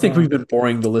 I don't think Uh, we've been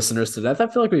boring the listeners to death. I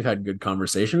feel like we've had good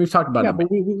conversation. We've talked about yeah, it.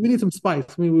 but we need some spice.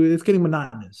 It's getting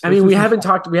monotonous. I Let's mean, do we some haven't spice.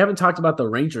 talked we haven't talked about the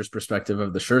Rangers' perspective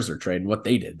of the Scherzer trade and what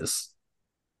they did this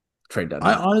trade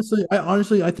deadline.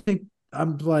 I think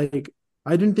I'm like,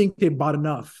 I didn't think they bought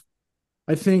enough.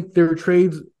 I think their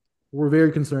trades were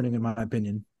very concerning, in my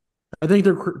opinion. I think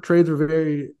their trades were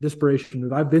very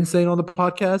desperation. I've been saying on the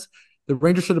podcast, the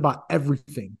Rangers should have bought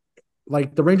everything.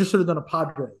 Like the Rangers should have done a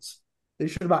Padres. They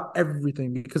should have bought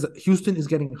everything because Houston is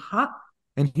getting hot,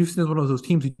 and Houston is one of those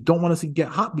teams you don't want to see get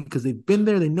hot because they've been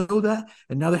there, they know that,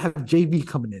 and now they have JV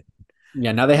coming in.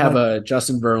 Yeah, now they have Like a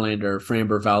Justin Verlander,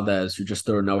 Framber Valdez, who just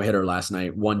threw a no hitter last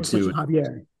night, Christian 1-2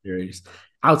 Javier. series.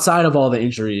 Outside of all the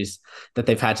injuries that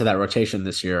they've had to that rotation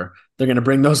this year, they're going to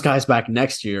bring those guys back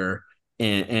next year.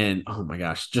 And oh my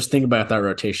gosh, just think about that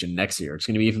rotation next year. It's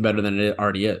going to be even better than it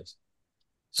already is.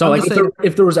 So I'm like just saying,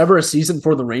 if there was ever a season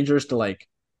for the Rangers to like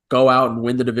go out and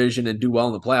win the division and do well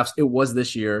in the playoffs. It was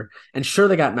this year. And sure,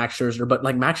 they got Max Scherzer, but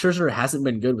like Max Scherzer hasn't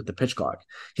been good with the pitch clock.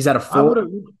 He's at a I 4 would have.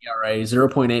 ERA,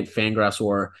 0.8 Fangraphs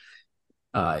WAR.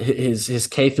 His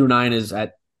K through 9 is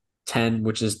at 10,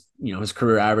 which is his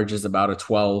career average is about a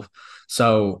 12.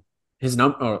 So his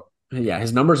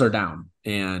numbers are down,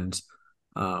 and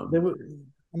They would.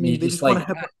 I you mean, they just just want like,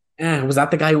 to have. was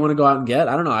that the guy you want to go out and get?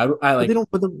 I don't know. I But they like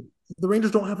don't. But the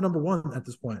Rangers don't have a number one at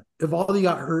this point. Evaldi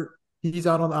got hurt. He's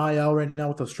out on the IL right now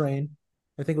with a strain.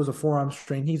 I think it was a forearm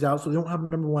strain. He's out, so they don't have a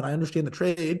number one. I understand the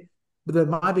trade, but then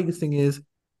my biggest thing is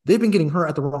they've been getting hurt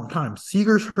at the wrong time.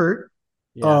 Seager's hurt.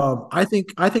 yeah. I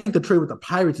think the trade with the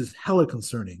Pirates is hella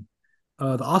concerning.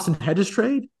 The Austin Hedges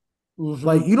trade, Mm-hmm.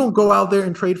 like you don't go out there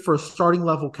and trade for a starting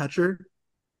level catcher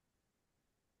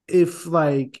if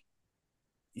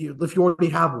if you already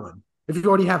have one, if you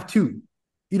already have two,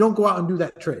 you don't go out and do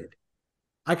that trade.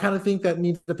 I kind of think that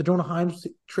means that the Jonah Heim's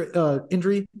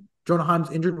injury, Jonah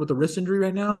Heim's injured with a wrist injury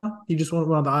right now. He just went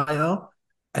on the IL.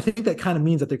 I think that kind of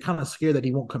means that they're kind of scared that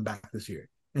he won't come back this year.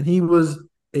 And he was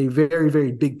a very,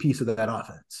 very big piece of that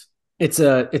offense. It's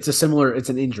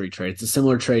an injury trade. It's a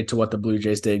similar trade to what the Blue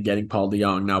Jays did getting Paul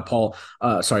DeJong.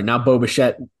 Now Bo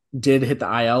Bichette did hit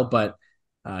the IL, but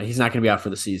he's not going to be out for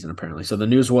the season apparently. So the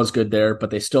news was good there, but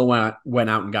they still went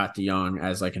out and got DeJong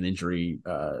as like an injury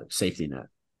safety net.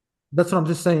 That's what I'm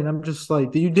just saying. I'm just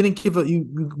like you didn't give a you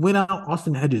went out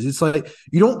Austin Hedges. It's like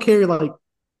you don't carry like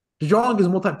DeJong is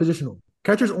multi-positional.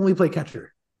 Catchers only play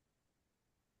catcher.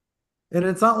 And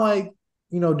it's not like,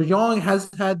 DeJong has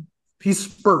had these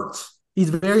spurts. He's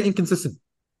very inconsistent.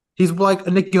 He's like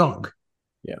a Nick Young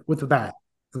Yeah. with the bat.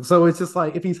 And so it's just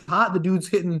like if he's hot, the dude's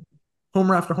hitting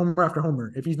homer after homer after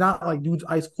homer. If he's not, like dude's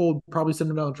ice cold, probably send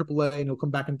him down to AAA and he'll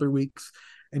come back in 3 weeks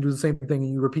and do the same thing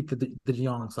and you repeat the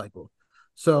DeJong cycle.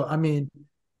 So I mean,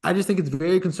 I just think it's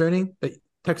very concerning that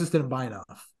Texas didn't buy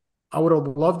enough. I would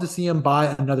have loved to see him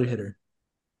buy another hitter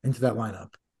into that lineup.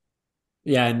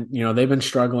 Yeah, and they've been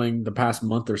struggling the past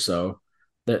month or so.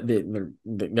 They were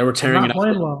They're tearing it not up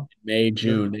playing in well. May, They're,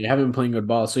 June. They haven't been playing good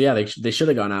ball. So yeah, they should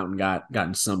have gone out and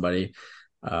gotten somebody.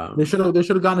 They Um, should have they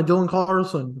should have gone to Dylan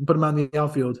Carlson and put him on the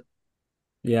outfield.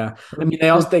 yeah, I Or, mean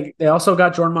they also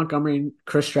got Jordan Montgomery and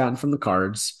Chris Stratton from the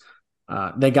Cards.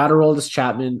 They got Aroldis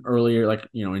Chapman earlier, like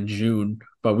in June,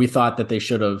 but we thought they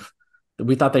should have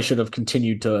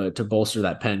continued to bolster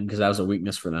that pen because that was a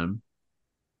weakness for them.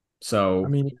 I So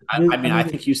mean, I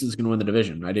think Houston's going to win the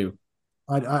division. I do.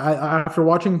 after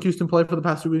watching Houston play for the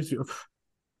past 2 weeks,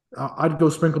 I'd go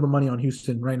sprinkle the money on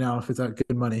Houston right now if it's that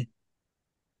good money.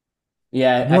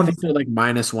 Yeah, I One, think they're like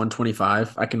minus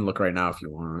 125. I can look right now if you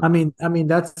want.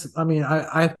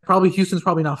 I probably Houston's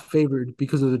probably not favored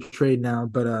because of the trade now,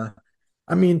 but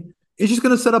I mean, it's just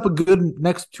going to set up a good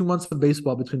next 2 months of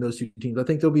baseball between those two teams. I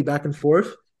think they'll be back and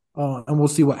forth, and we'll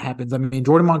see what happens. I mean,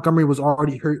 Jordan Montgomery was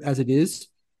already hurt as it is,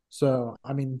 so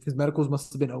I mean, his medicals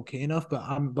must have been okay enough. But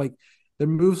I'm like, the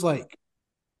moves like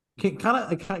it kind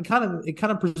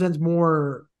of presents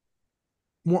more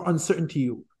uncertainty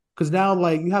because now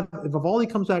like you have if Evaldi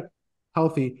comes back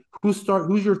healthy, who's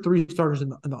your three starters in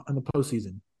the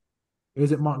postseason?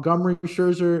 Is it Montgomery,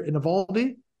 Scherzer, and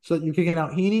Evaldi? So you're kicking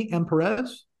out Heaney and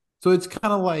Perez. So it's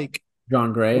kind of like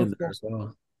John Gray in there as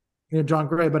well. John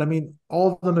Gray, but I mean,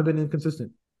 all of them have been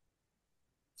inconsistent.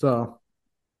 So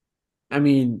I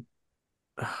mean,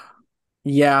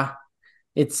 yeah,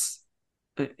 it's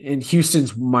in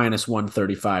Houston's minus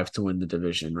 135 to win the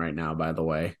division right now, by the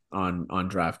way, on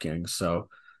DraftKings. So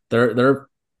they're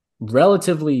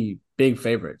relatively big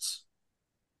favorites.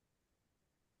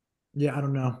 yeah, I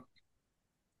don't know.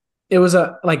 It was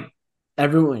a like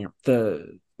everyone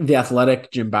the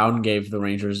athletic Jim Bowden gave the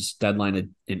Rangers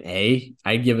deadline an A.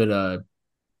 I'd give it a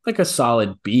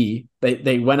solid B.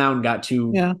 They went out and got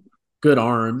two Yeah, good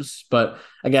arms, but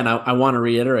again, I want to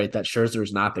reiterate that Scherzer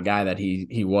is not the guy that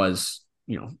he was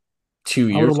 2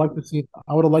 years. I would have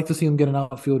liked to see him get an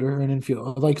outfielder or an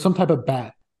infield, like some type of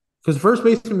bat. Because first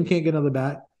baseman you can't get another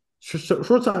bat.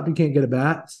 Shortstop you can't get a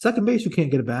bat. Second base you can't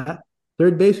get a bat.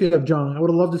 Third base you have John. I would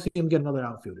have loved to see him get another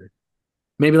outfielder.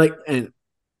 Maybe like and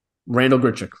Randall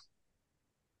Grichuk.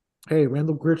 Hey,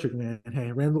 Randall Grichuk, man.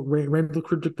 Hey, Randall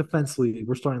Grichuk Defense League.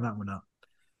 We're starting that one up.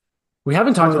 We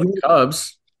haven't talked about the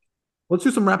Cubs. Let's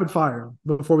do some rapid fire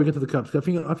before we get to the Cubs. I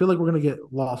feel like we're gonna get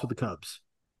lost with the Cubs.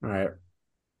 All right.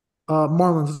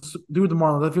 Marlins. Let's do with the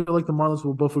Marlins. I feel like the Marlins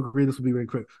will both agree this will be very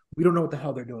quick. We don't know what the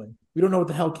hell they're doing. We don't know what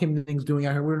the hell Kim Ning's doing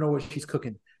out here. We don't know what she's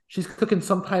cooking. She's cooking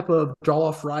some type of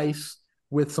jollof rice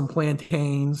with some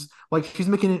plantains. Like she's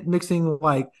mixing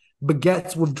like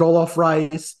baguettes with jollof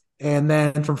rice and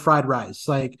then some fried rice,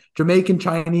 like Jamaican,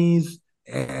 Chinese,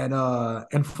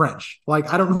 and French.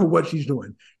 Like I don't know what she's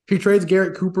doing. She trades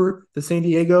Garrett Cooper to San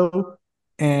Diego,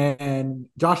 and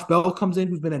Josh Bell comes in,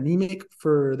 who's been anemic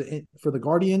for the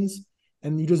Guardians,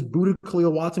 and you just booted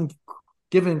Khalil Watson,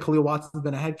 given Khalil Watson's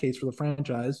been a head case for the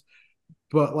franchise.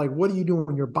 But like, what are you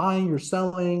doing? You're buying, you're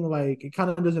selling. Like, it kind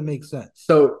of doesn't make sense.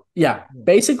 So yeah,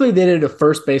 basically they did a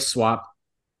first base swap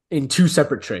in two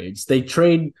separate trades. They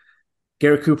trade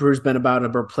Garrett Cooper, who's been about a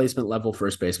replacement level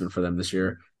first baseman for them this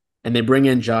year, and they bring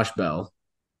in Josh Bell.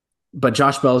 But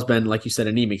Josh Bell's been, like you said,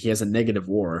 anemic. He has a negative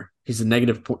WAR. He's a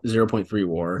negative 0.3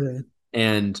 WAR, Yeah.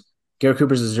 and Garrett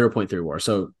Cooper's a 0.3 WAR.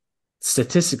 So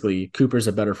statistically, Cooper's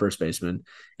a better first baseman.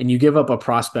 And you give up a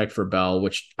prospect for Bell,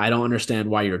 which I don't understand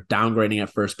why you're downgrading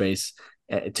at first base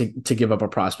to give up a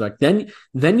prospect.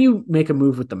 Then you make a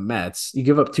move with the Mets. You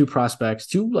give up two prospects,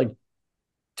 two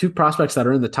prospects that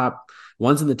are in the top.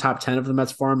 One's in the top 10 of the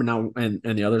Mets farm, and now and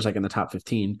the other's like in the top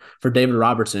 15 for David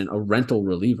Robertson, a rental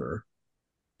reliever.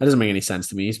 That doesn't make any sense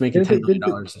to me. He's making Didn't $10 they, million didn't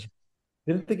dollars.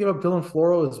 didn't they give up Dylan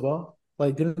Floro as well?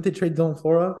 Like, didn't they trade Dylan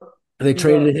Floro? They He's a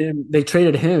traded him. They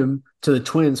traded him to the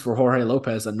Twins for Jorge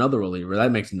Lopez, another reliever.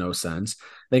 That makes no sense.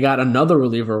 They got another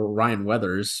reliever, Ryan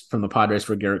Weathers, from the Padres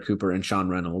for Garrett Cooper and Sean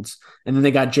Reynolds, and then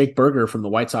they got Jake Berger from the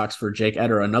White Sox for Jake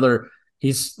Eder. Another.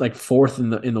 He's like fourth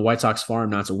in the White Sox farm.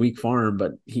 Now it's a weak farm,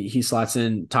 but he slots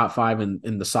in top five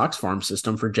in the Sox farm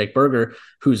system for Jake Berger,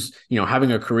 who's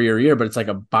having a career year, but it's like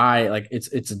a buy, like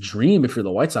it's a dream if you're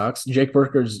the White Sox. Jake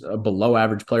Berger's a below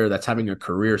average player that's having a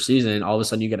career season. All of a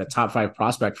sudden, you get a top five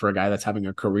prospect for a guy that's having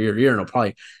a career year, and he'll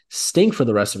probably stink for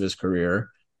the rest of his career.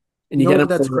 And You you know get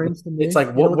what him that for screams to it's me? like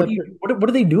You know what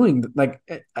are they doing? Like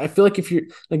I feel like if you're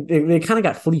like they kind of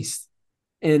got fleeced,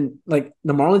 and like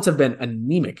the Marlins have been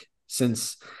anemic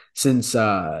since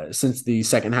the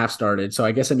second half started. So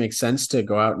I guess it makes sense to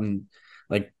go out and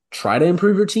like try to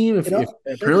improve your team. If shake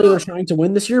it apparently they're up. trying to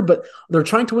win this year, but they're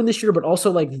trying to win this year, but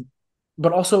also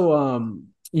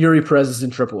Yuri Perez is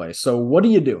in AAA. So what are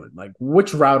you doing? Like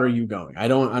which route are you going? I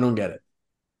don't get it.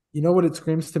 You know what it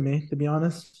screams to me, to be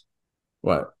honest?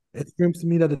 What? It screams to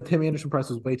me that the Tim Anderson price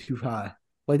was way too high.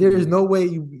 Like there is no way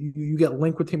you get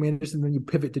linked with Tim Anderson and then you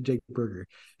pivot to Jake Berger.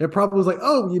 Their problem was like,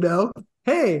 oh,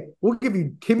 hey, we'll give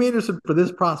you Tim Anderson for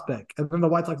this prospect. And then the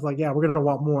White Sox like, yeah, we're gonna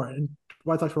want more. And the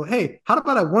White Sox were like, hey, how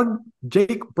about I one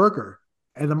Jake Berger?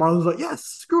 And the Marlins like, yes,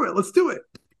 screw it, let's do it.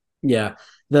 Yeah.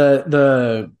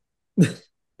 The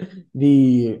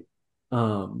the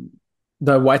um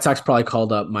the White Sox probably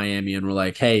called up Miami and were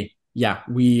like, "Hey, yeah,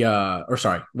 we or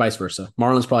sorry, vice versa.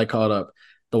 Marlins probably called up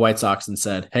the White Sox and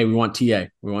said, "Hey, we want TA.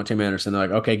 We want Tim Anderson." They're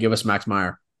like, "Okay, give us Max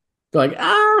Meyer." They're like,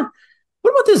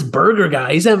 what about this Burger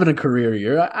guy? He's having a career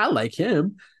year. I like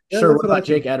him. Yeah, Sure. that's What what I about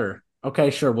Jake think. Eder?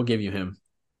 Okay, sure, we'll give you him.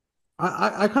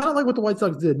 I kind of like what the White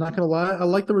Sox did. Not gonna lie, I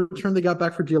like the return they got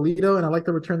back for Giolito, and I like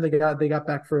the return they got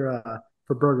back for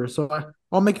Berger. So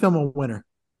I'll make them a winner.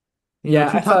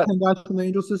 Yeah, Two I top thought 10 guys from the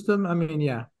Angel system. I mean,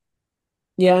 yeah,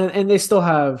 yeah, and they still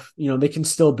have, they can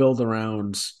still build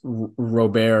around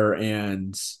Robert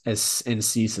and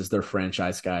Cease as their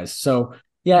franchise guys. So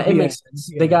yeah, it yeah, makes sense.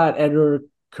 They yeah. got Edgar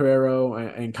Carrero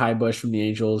and Kai Bush from the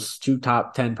Angels, two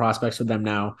top 10 prospects with them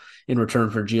now in return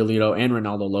for Giolito and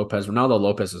Ronaldo Lopez. Ronaldo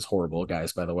Lopez is horrible,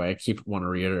 guys, by the way. I keep want to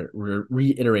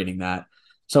reiterating that.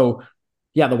 So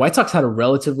yeah, the White Sox had a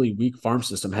relatively weak farm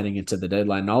system heading into the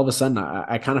deadline. And all of a sudden,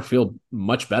 I kind of feel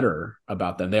much better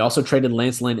about them. They also traded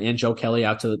Lance Lynn and Joe Kelly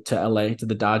out to LA, to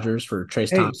the Dodgers for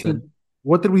Trace Hey, Thompson.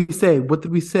 what did we say? What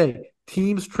did we say?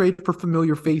 Teams trade for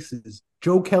familiar faces.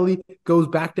 Joe Kelly goes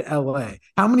back to LA.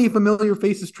 How many familiar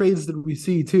faces trades did we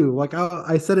see too? Like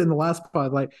I said it in the last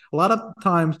pod. Like a lot of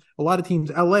times, a lot of teams,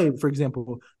 LA, for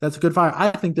example, that's a good fire. I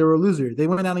think they were a loser. They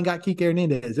went out and got Kike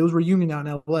Hernandez. It was reunion out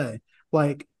in LA.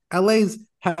 Like LA's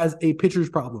has a pitcher's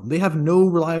problem. They have no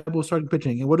reliable starting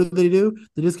pitching. And what do?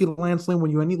 They just get Lance Lynn when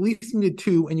you at least need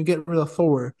two and you get rid of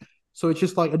four. So it's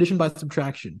just like addition by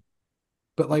subtraction.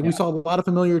 But like we Yeah. saw a lot of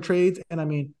familiar trades, and I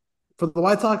mean, for the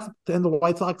White Sox to end the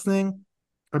White Sox thing,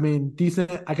 I mean,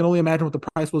 decent. I can only imagine what the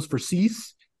price was for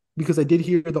Cease because I did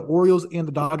hear the Orioles and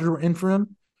the Dodgers were in for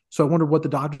him. So I wondered what the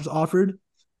Dodgers offered.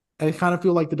 I kind of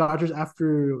feel like the Dodgers,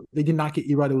 after they did not get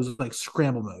Erod, it was like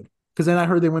scramble mode. Because then I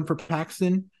heard they went for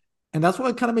Paxton, and that's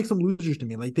what kind of makes them losers to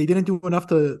me. Like they didn't do enough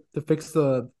to fix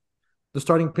the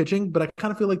starting pitching, but I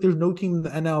kind of feel like there's no team in the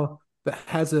NL that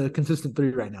has a consistent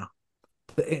three right now.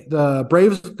 The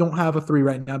Braves don't have a three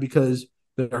right now because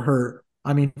they're hurt.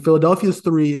 I mean, Philadelphia's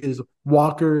three is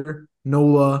Walker,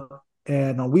 Nola,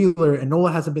 and Wheeler, and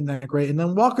Nola hasn't been that great. And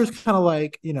then Walker's kind of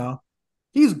like,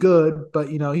 he's good, but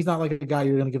he's not like a guy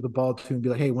you're going to give the ball to and be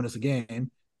like, hey, win us a game.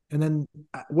 And then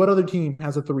what other team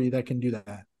has a three that can do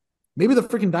that? Maybe the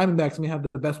freaking Diamondbacks may have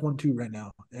the best 1-2 right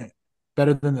now.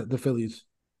 Better than the Phillies.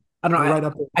 I don't know. They're right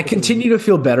up there I with the Phillies. continue to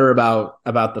feel better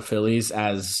about the Phillies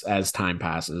as time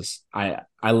passes. I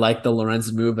like the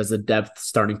Lorenzen move as a depth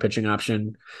starting pitching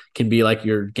option. Can be like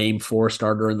your game 4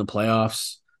 starter in the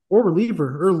playoffs. Or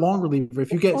reliever or long reliever.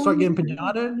 If you start getting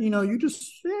pinata, you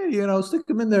just stick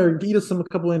them in there, eat us some a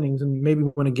couple innings, and maybe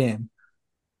win a game.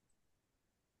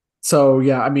 So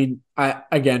yeah, I mean, I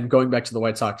again going back to the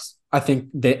White Sox, I think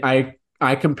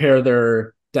I compare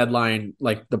their deadline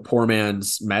like the poor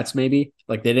man's Mets maybe.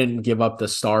 Like they didn't give up the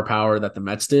star power that the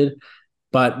Mets did,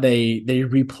 but they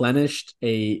replenished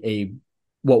a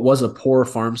what was a poor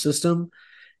farm system,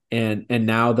 and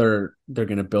now they're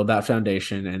going to build that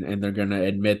foundation, and they're going to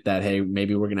admit that, hey,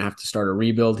 maybe we're going to have to start a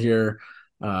rebuild here.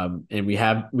 And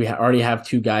already have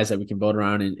two guys that we can build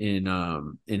around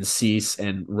in Cease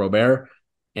and Robert.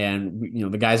 And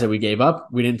the guys that we gave up,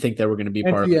 we didn't think they were going to be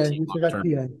And part of the TA, team we long forgot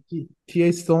term. TA.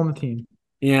 TA's still on the team.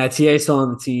 Yeah, TA's still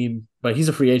on the team, but he's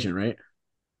a free agent, right?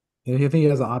 Yeah, I think he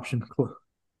has an option,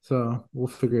 so we'll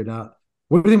figure it out.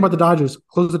 What do you think about the Dodgers?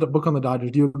 Close the book on the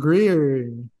Dodgers. Do you agree or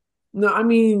No, I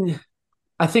mean,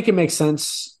 I think it makes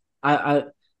sense. I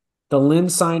the Lynn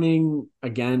signing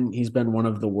again, he's been one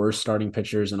of the worst starting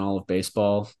pitchers in all of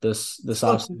baseball this his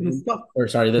offseason. stuff Or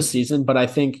sorry, this his, season. But I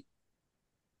think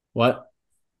what?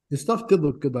 his stuff did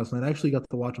look good last night. I actually got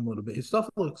to watch him a little bit. His stuff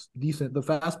looks decent. The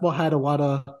fastball had a lot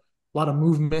of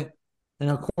movement, and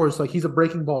of course, like he's a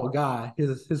breaking ball guy.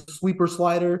 His sweeper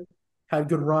slider had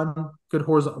good run, good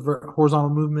horizontal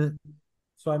movement.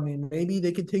 So I mean, maybe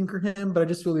they could tinker him, but I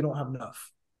just feel they don't have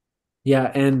enough.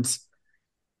 Yeah, and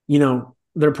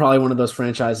they're probably one of those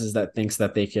franchises that thinks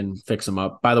that they can fix him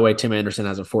up. By the way, Tim Anderson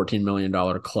has a $14 million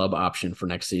club option for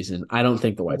next season. I don't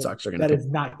think the White Sox are going to That pick. is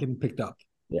not getting picked up.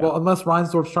 Yeah, Well, unless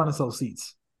Reinsdorf's trying to sell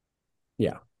seats.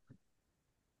 yeah.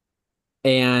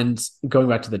 And going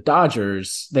back to the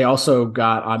Dodgers, they also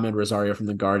got Ahmed Rosario from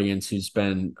the Guardians, who's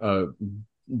been a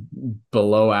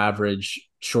below average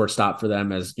shortstop for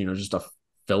them as just a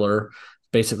filler,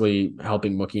 basically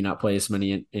helping Mookie not play as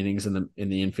many innings in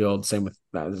the infield. Same with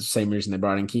the same reason they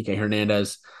brought in Kike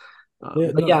Hernandez.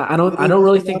 Yeah, But yeah, no, I don't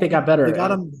really think they got they better. got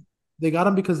him. They got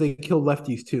him because they killed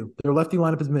lefties too. Their lefty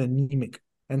lineup has been anemic,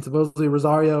 and supposedly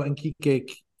Rosario and Kike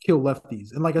kill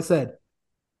lefties. And like I said,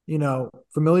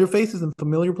 familiar faces and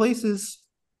familiar places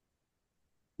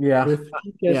Yeah, with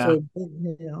Kike. yeah.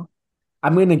 So.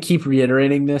 I'm going to keep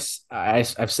reiterating this.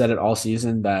 I've said it all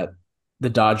season that the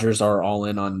Dodgers are all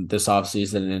in on this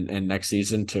offseason and next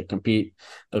season to compete.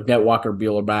 They'll get Walker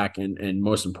Buehler back, and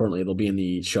most importantly, they'll be in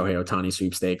the Shohei Ohtani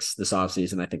sweepstakes this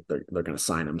offseason. I think they're going to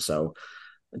sign him. So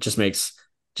it just makes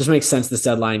sense this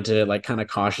deadline to like kind of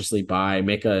cautiously buy,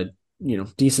 make a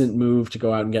decent move to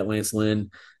go out and get Lance Lynn.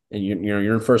 And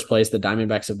you're in first place. The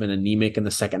Diamondbacks have been anemic in the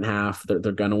second half. They're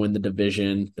going to win the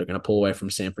division. They're going to pull away from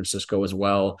San Francisco as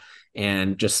well,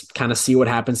 and just kind of see what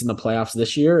happens in the playoffs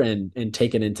this year and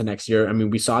take it into next year. I mean,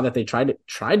 we saw that they tried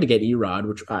to get Erod,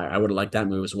 which I would have liked that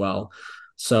move as well.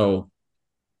 So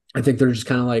I think they're just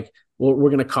kind of like, well, we're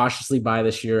going to cautiously buy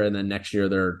this year, and then next year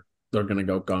they're going to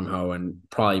go gung ho and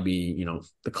probably be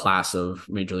the class of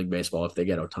Major League Baseball if they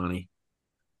get Ohtani.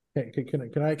 Can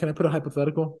I put a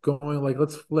hypothetical going like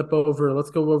let's flip over.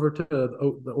 Let's go over to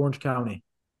the Orange County.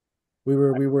 We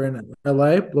were in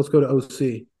LA. Let's go to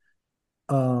OC.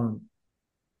 Um,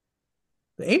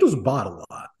 the Angels bought a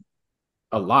lot.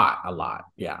 A lot,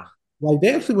 yeah. Like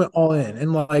they actually went all in,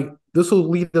 and like this will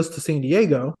lead us to San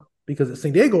Diego because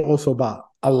San Diego also bought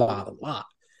a lot, a lot.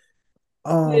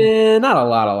 Not a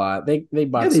lot. They Yeah,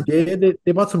 bought they some. did.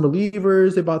 They bought some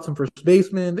relievers. They bought some first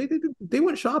basemen. They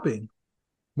went shopping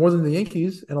more than the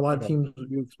Yankees and a lot of teams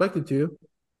you expected to.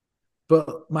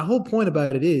 But my whole point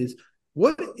about it is,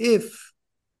 what if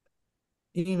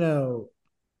you know?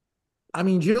 I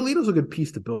mean, Giolito's a good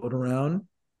piece to build around.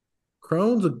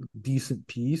 Crone's a decent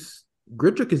piece.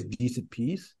 Grichuk is a decent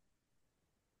piece.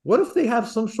 What if they have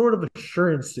some sort of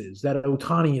assurances that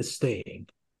Ohtani is staying?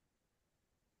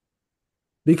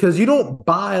 Because you don't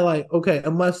buy like okay,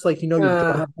 unless like your job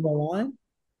Uh, on the line.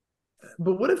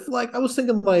 But what if like I was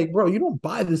thinking like, bro, you don't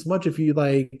buy this much if you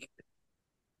like,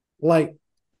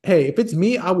 hey, if it's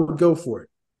me, I would go for it.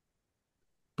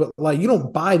 But like you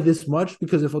don't buy this much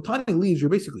because if Otani leaves, you're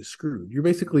basically screwed. You're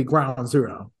basically ground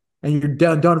zero, and you're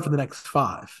done for the next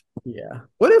 5. yeah.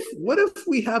 What if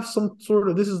we have some sort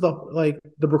of this is the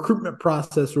recruitment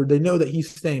process where they know that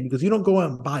he's staying because you don't go out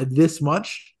and buy this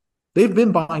much. They've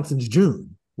been buying since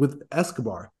June with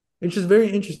Escobar. It's just very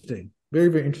interesting. Very,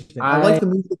 very interesting. I like I the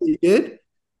move that they did,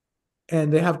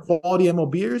 and they have quality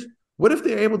MLBers. What if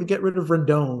they're able to get rid of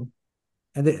Rendon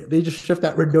and they just shift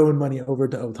that Rendon money over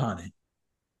to Otani?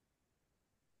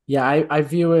 Yeah, I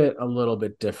view it a little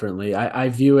bit differently. I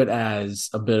view it as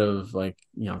a bit of like,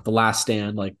 the last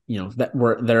stand, like, that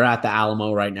they're at the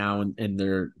Alamo right now and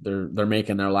they're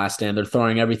making their last stand. They're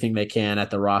throwing everything they can at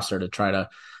the roster to try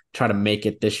to make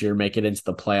it this year, make it into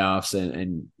the playoffs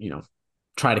and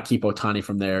try to keep Otani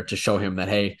from there to show him that,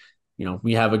 hey,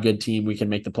 we have a good team, we can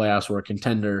make the playoffs, we're a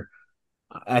contender.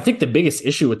 I think the biggest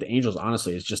issue with the Angels,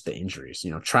 honestly, is just the injuries.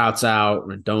 Trout's out,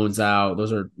 Rendon's out.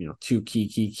 Those are, two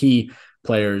key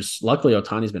players. Luckily,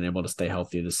 Otani's been able to stay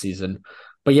healthy this season.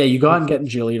 But yeah, you go out and get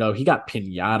Giolito. He got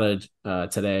pinataed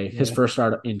today. His Yeah. first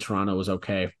start in Toronto was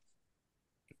okay,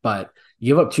 but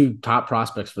you give up two top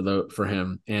prospects for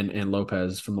him and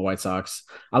Lopez from the White Sox.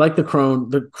 I like the Cron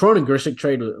and Grishik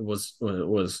trade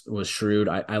was shrewd.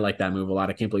 I like that move a lot.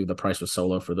 I can't believe the price was so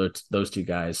low for those two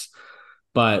guys.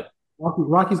 But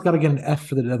Rocky's got to get an F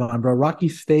for the deadline, bro. Rocky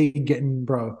stay getting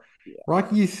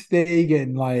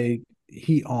like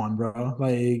heat on, bro.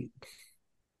 Like,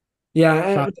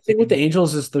 yeah, shot. the thing with the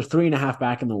Angels is they're 3.5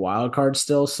 back in the wild card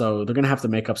still, so they're gonna have to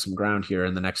make up some ground here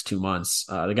in the next 2 months.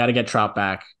 They got to get Trout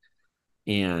back,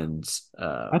 and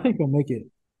I think they'll make it.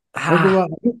 ah,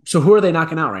 Overall, so who are they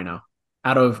knocking out right now?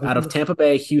 I Out of think Tampa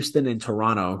Bay, Houston, and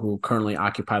Toronto, who currently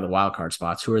occupy the wild card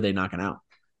spots, who are they knocking out?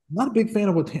 I'm not a big fan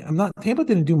of I'm not. Tampa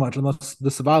didn't do much unless the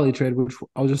Savali trade, which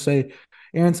I'll just say,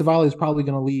 Aaron Savali is probably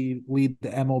going to lead the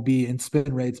MLB in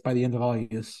spin rates by the end of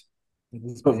August. At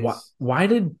this But why pace. why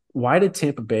did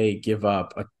Tampa Bay give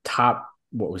up a top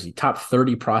what was he top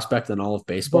 30 prospect in all of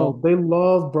baseball? They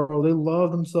love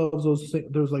themselves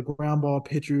those like ground ball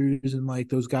pitchers and like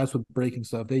those guys with breaking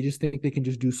stuff. They just think they can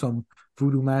just do some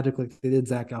voodoo magic like they did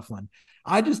Zach Eflin.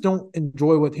 I just don't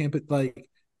enjoy what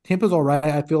Tampa's all right.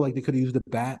 I feel like they could have used a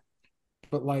bat,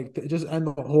 but like just end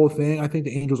the whole thing. I think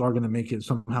the Angels are going to make it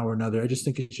somehow or another. I just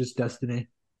think it's just destiny.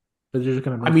 They're just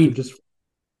going to I make it mean, just.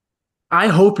 I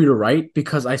hope you're right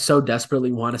because I so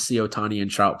desperately want to see Otani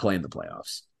and Trout play in the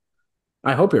playoffs.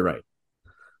 I hope you're right.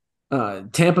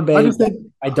 Tampa I Bay, just think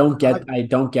I don't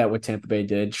get what Tampa Bay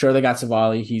did. Sure, they got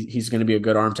Savali. He's going to be a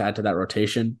good arm to add to that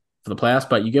rotation for the playoffs.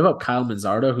 But you give up Kyle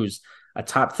Manzardo, who's a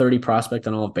top 30 prospect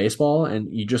in all of baseball,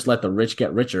 and you just let the rich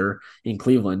get richer in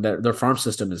Cleveland. Their farm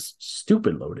system is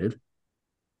stupid loaded.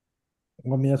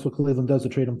 I mean that's what Cleveland does to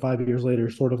trade him 5 years later,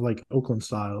 sort of like Oakland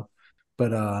style.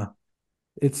 But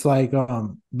it's like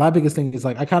my biggest thing is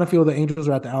like I kind of feel the Angels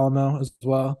are at the Alamo as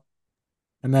well,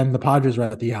 and then the Padres are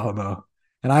at the Alamo.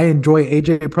 And I enjoy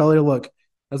AJ Preller. Look,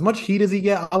 as much heat as he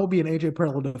get, I will be an AJ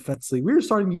Preller defense league. We were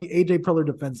starting the AJ Preller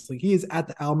defense league. He is at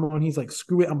the Alamo and he's like,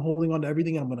 screw it, I'm holding on to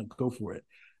everything and I'm gonna go for it.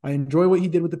 I enjoy what he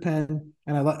did with the pen,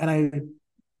 and I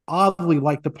oddly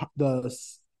like the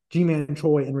G-Man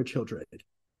Troy and Rich Hill trade.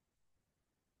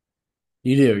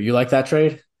 You do. You like that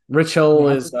trade? Yeah, Rich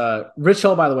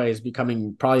Hill, by the way, is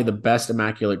becoming probably the best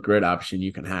immaculate grid option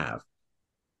you can have.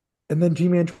 and then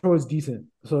G-Man Troy is decent.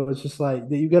 So it's just like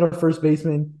you get a first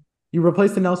baseman, you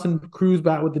replace the Nelson Cruz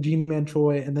bat with the G-Man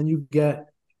Troy, and then you get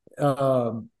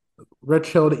um, Rich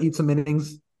Hill to eat some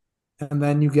innings, and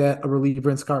then you get a reliever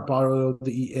in Scott Barlow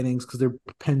to eat innings because their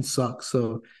pen sucks.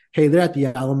 So hey, they're at the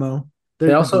Alamo. They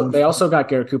They're also going they for also got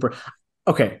Garrett Cooper.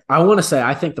 Okay, I want to say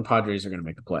I think the Padres are going to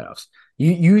make the playoffs.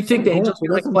 You think they're the going Angels are for.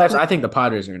 going to That's make the what I'm playoffs? saying. I think the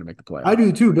Padres are going to make the I playoffs.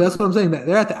 do too, but that's what I'm saying. That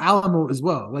they're at the Alamo as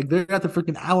well. Like they're at the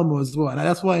freaking Alamo as well, and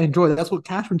that's what I enjoy. That's what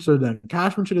Cashman should have done.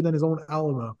 Cashman should have done his own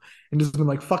Alamo and just been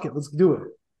like, "Fuck it, let's do it."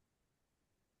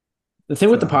 The thing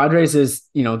with the So Padres is,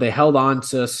 they held on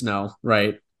to Snell,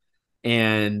 right?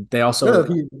 And they yeah, also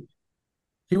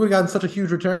he would have gotten such a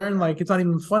huge return. Like it's not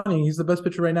even funny. He's the best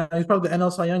pitcher right now. He's probably the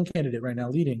NL Cy Young candidate right now,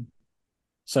 leading.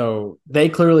 so they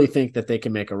clearly think that they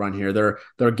can make a run here. They're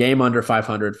a game under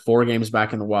 500, 4 games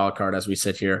back in the wild card as we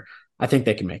sit here. I think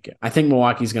they can make it. I think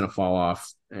Milwaukee's going to fall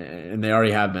off, and they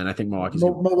already have been. I think Milwaukee's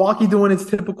going to. Milwaukee doing its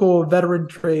typical veteran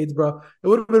trades, bro. It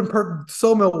would have been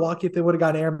so Milwaukee if they would have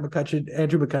got Andrew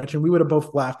McCutchen. We would have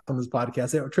both laughed on this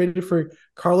podcast. They were traded for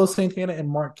Carlos Santana and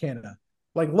Mark Canna.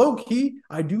 Like low key,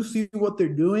 I do see what they're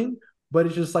doing, but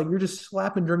it's just like you're just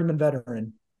slapping journeyman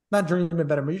veteran, not journeyman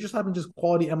veteran, but you're just slapping just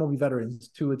quality MLB veterans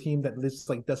to a team that this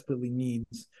like desperately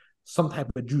needs some type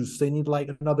of juice. They need like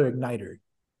another igniter.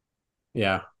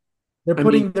 Yeah, They're I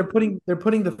mean,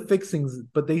 putting the fixings,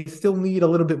 but they still need a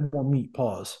little bit more meat.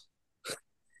 Pause.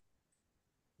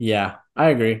 yeah, I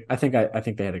agree. I think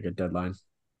they had a good deadline.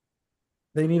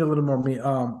 They need a little more meat.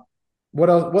 What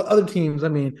else? What other teams? I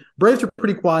mean, Braves are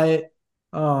pretty quiet.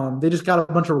 They just got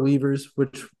a bunch of relievers,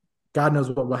 which God knows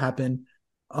what will happen.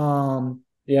 Um,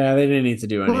 Yeah, they didn't need to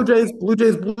do anything.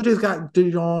 Blue Jays got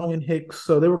De Jong and Hicks,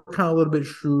 so they were kind of a little bit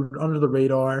shrewd under the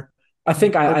radar. I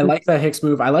think But I like that Hicks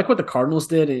move. I like what the Cardinals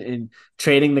did in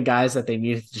trading the guys that they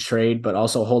needed to trade, but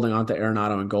also holding on to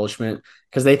Arenado and Goldschmidt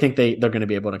because they think they're going to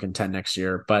be able to contend next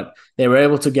year. But they were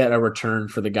able to get a return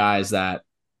for the guys that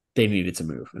they needed to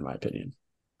move, in my opinion.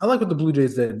 I like what the Blue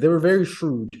Jays did. They were very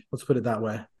shrewd. Let's put it that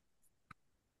way.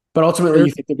 But ultimately, They're,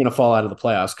 you think they're going to fall out of the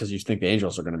playoffs because you think the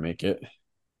Angels are going to make it.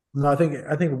 no, I think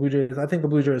the Blue Jays. I think the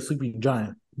Blue Jays are a sleeping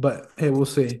giant. But hey, we'll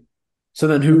see. So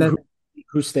then, And then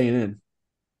who's staying in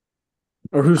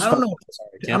or who's I don't falling? know. Sorry,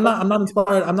 I'm Tampa. not. I'm not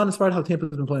inspired. I'm not inspired how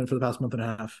Tampa's been playing for the past month and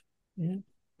a half. Yeah,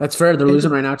 that's fair. They're Tampa,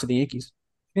 losing right now to the Yankees.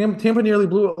 Tampa nearly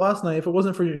blew it last night. If it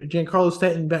wasn't for Giancarlo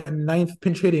Stanton batting ninth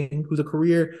pinch hitting, who's a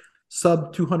career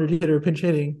sub 200 hitter pinch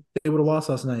hitting, they would have lost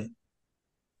last night.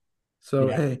 So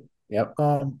Yeah. hey, Yep.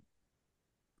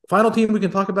 final team we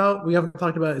can talk about. We haven't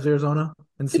talked about is Arizona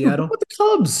and Hey, but what Seattle. about the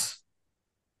Cubs?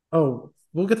 Oh,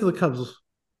 we'll get to the Cubs.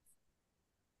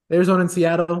 Arizona and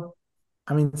Seattle.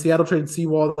 I mean, Seattle traded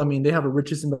Seawald. I mean, they have a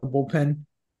riches in the bullpen.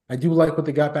 I do like what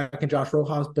they got back in Josh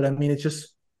Rojas, but I mean, it's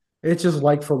just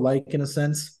like for like in a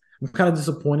sense. I'm kind of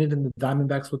disappointed in the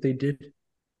Diamondbacks what they did.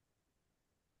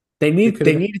 They could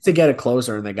They have. needed to get a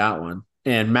closer and they got one.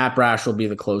 And Matt Brash will be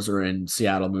the closer in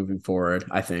Seattle moving forward,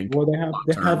 I think, Well, they have long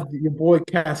they term. have your boy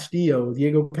Castillo,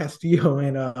 Diego Castillo,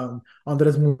 and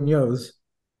Andres Munoz.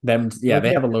 Them, yeah, Like,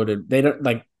 they have a loaded. They don't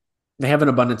like they have an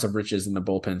abundance of riches in the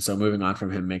bullpen, so moving on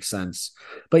from him makes sense.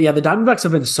 But yeah, the Diamondbacks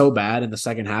have been so bad in the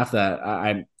second half that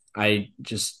I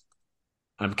just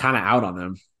I'm kind of out on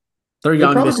them. They're they young.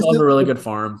 They probably just still have did. a really good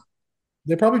farm.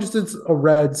 They probably just did a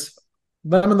Reds.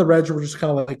 Them and the Reds were just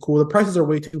kind of like cool. The prices are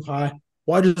way too high.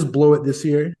 Why just blow it this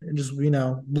year and just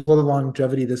blow the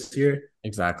longevity this year?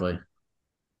 Exactly.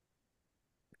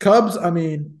 Cubs. I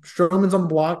mean, Stroman's on the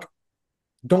block.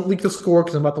 Don't leak the score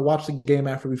because I'm about to watch the game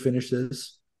after we finish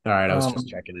this. All right, I was just Um,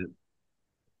 checking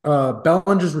it.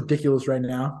 Bellinger's ridiculous right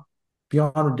now,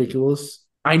 beyond ridiculous.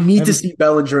 I need to And see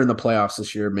Bellinger in the playoffs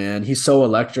this year, man. He's so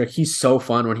electric. He's so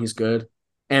fun when he's good.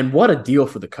 And what a deal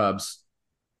for the Cubs.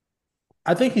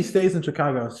 I think he stays in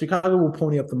Chicago. Chicago will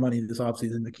pony up the money this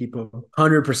offseason to keep him.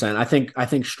 100%. I think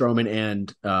Stroman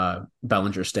and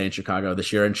Bellinger stay in Chicago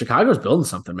this year. And Chicago's building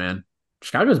something, man.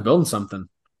 Chicago's building something.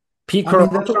 Pete I mean,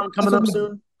 Crow that's what Armstrong that's coming what up we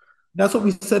soon. that's what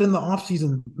we said in the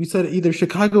offseason. We said either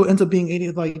Chicago ends up being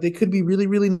 80, like they could be really,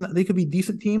 really, they could be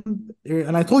decent team.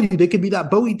 And I told you they could be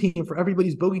that bogey team for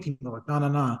everybody's bogey team. They're like, no, no,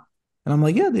 no. And I'm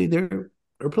like, yeah,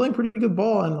 they're playing pretty good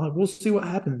ball, and like we'll see what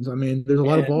happens. I mean, there's a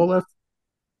lot of And ball left.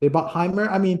 They bought Heimer.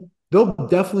 I mean, they'll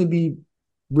definitely be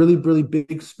really, really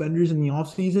big spenders in the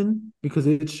offseason because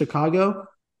it's Chicago,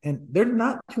 and they're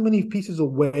not too many pieces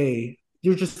away.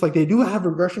 You're just like they do have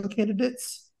regression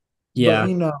candidates, but yeah,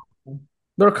 a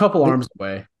they're a couple arms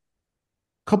away.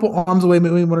 couple arms away,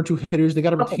 maybe one or two hitters. They got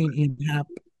to Couple. retain Ian Happ.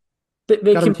 They Got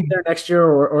to can be retain. there next year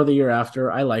or the year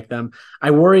after. I like them.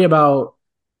 I worry about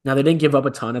now they didn't give up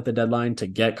a ton at the deadline to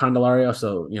get Candelario,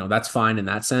 so that's fine in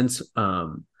that sense.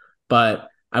 But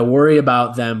I worry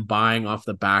about them buying off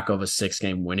the back of a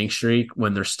 6-game winning streak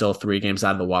when they're still 3 games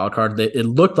out of the wild card. It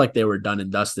looked like they were done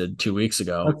and dusted 2 weeks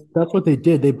ago. That's what they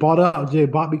did. They bought up. They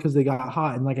bought because they got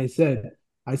hot, and like I said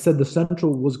the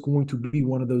Central was going to be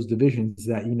one of those divisions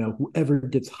that whoever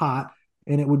gets hot,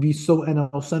 and it would be so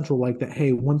NL Central like that.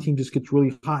 Hey, one team just gets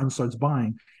really hot and starts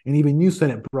buying, and even you said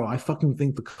it, bro. I fucking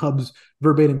think the Cubs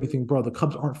verbatim. You think, bro, the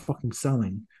Cubs aren't fucking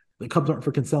selling. The Cubs aren't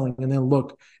freaking selling. And then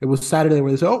look, it was Saturday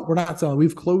where they said, "Oh, we're not selling.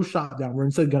 We've closed shop down. We're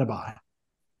instead gonna buy."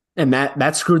 And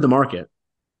that screwed the market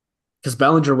because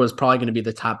Bellinger was probably going to be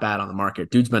the top bat on the market.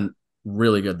 Dude's been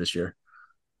really good this year.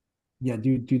 Yeah,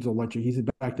 dude's electric. He's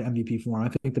back to MVP form. I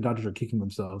think the Dodgers are kicking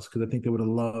themselves because I think they would have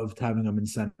loved having him in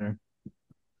center.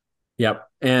 Yep.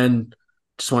 And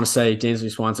just want to say Dansby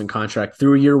Swanson contract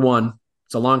through year one.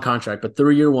 It's a long contract, but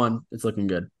through year one, it's looking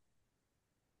good.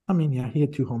 I mean, yeah, he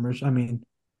had 2 homers. I mean,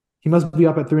 he must be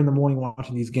up at 3 in the morning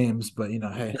watching these games, but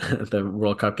hey, The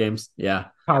World Cup games. Yeah.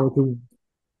 power to him.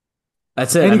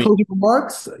 That's it. I Any mean, closing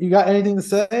remarks? You got anything to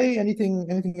say?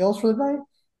 Anything else for the night?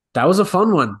 that was a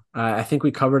fun one. I think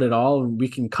we covered it all, and we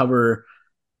can cover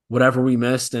whatever we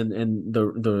missed and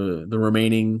the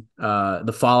remaining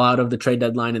the fallout of the trade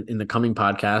deadline in the coming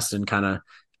podcast and kind of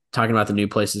talking about the new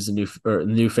places and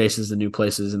new faces and new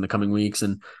places in the coming weeks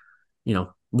and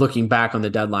looking back on the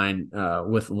deadline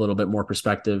with a little bit more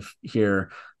perspective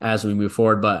here as we move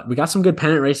forward. But we got some good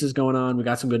pennant races going on. We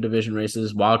got some good division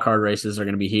races. Wild card races are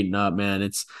going to be heating up, man.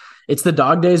 It's the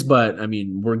dog days, but I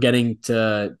mean, we're getting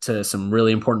to some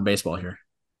really important baseball here.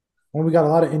 And we got a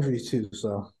lot of injuries too.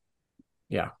 So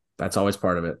Yeah, that's always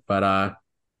part of it. But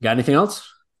got anything else?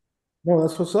 no,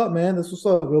 that's what's up, man. That's what's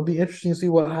up. It'll be interesting to see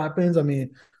what happens. I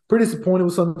mean, pretty disappointed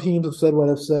with some teams have said what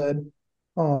I've said.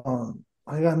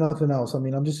 I got nothing else. I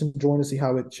mean, I'm just enjoying to see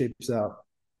how it shapes out.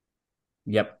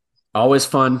 Yep. Always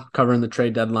fun covering the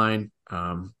trade deadline.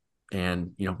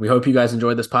 And we hope you guys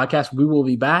enjoyed this podcast. We will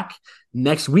be back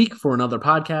next week for another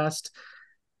podcast.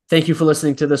 Thank you for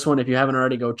listening to this one. If you haven't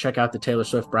already, go check out the Taylor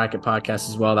Swift Bracket podcast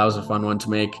as well. That was a fun one to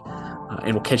make.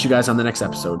 And we'll catch you guys on the next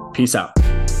episode. Peace out.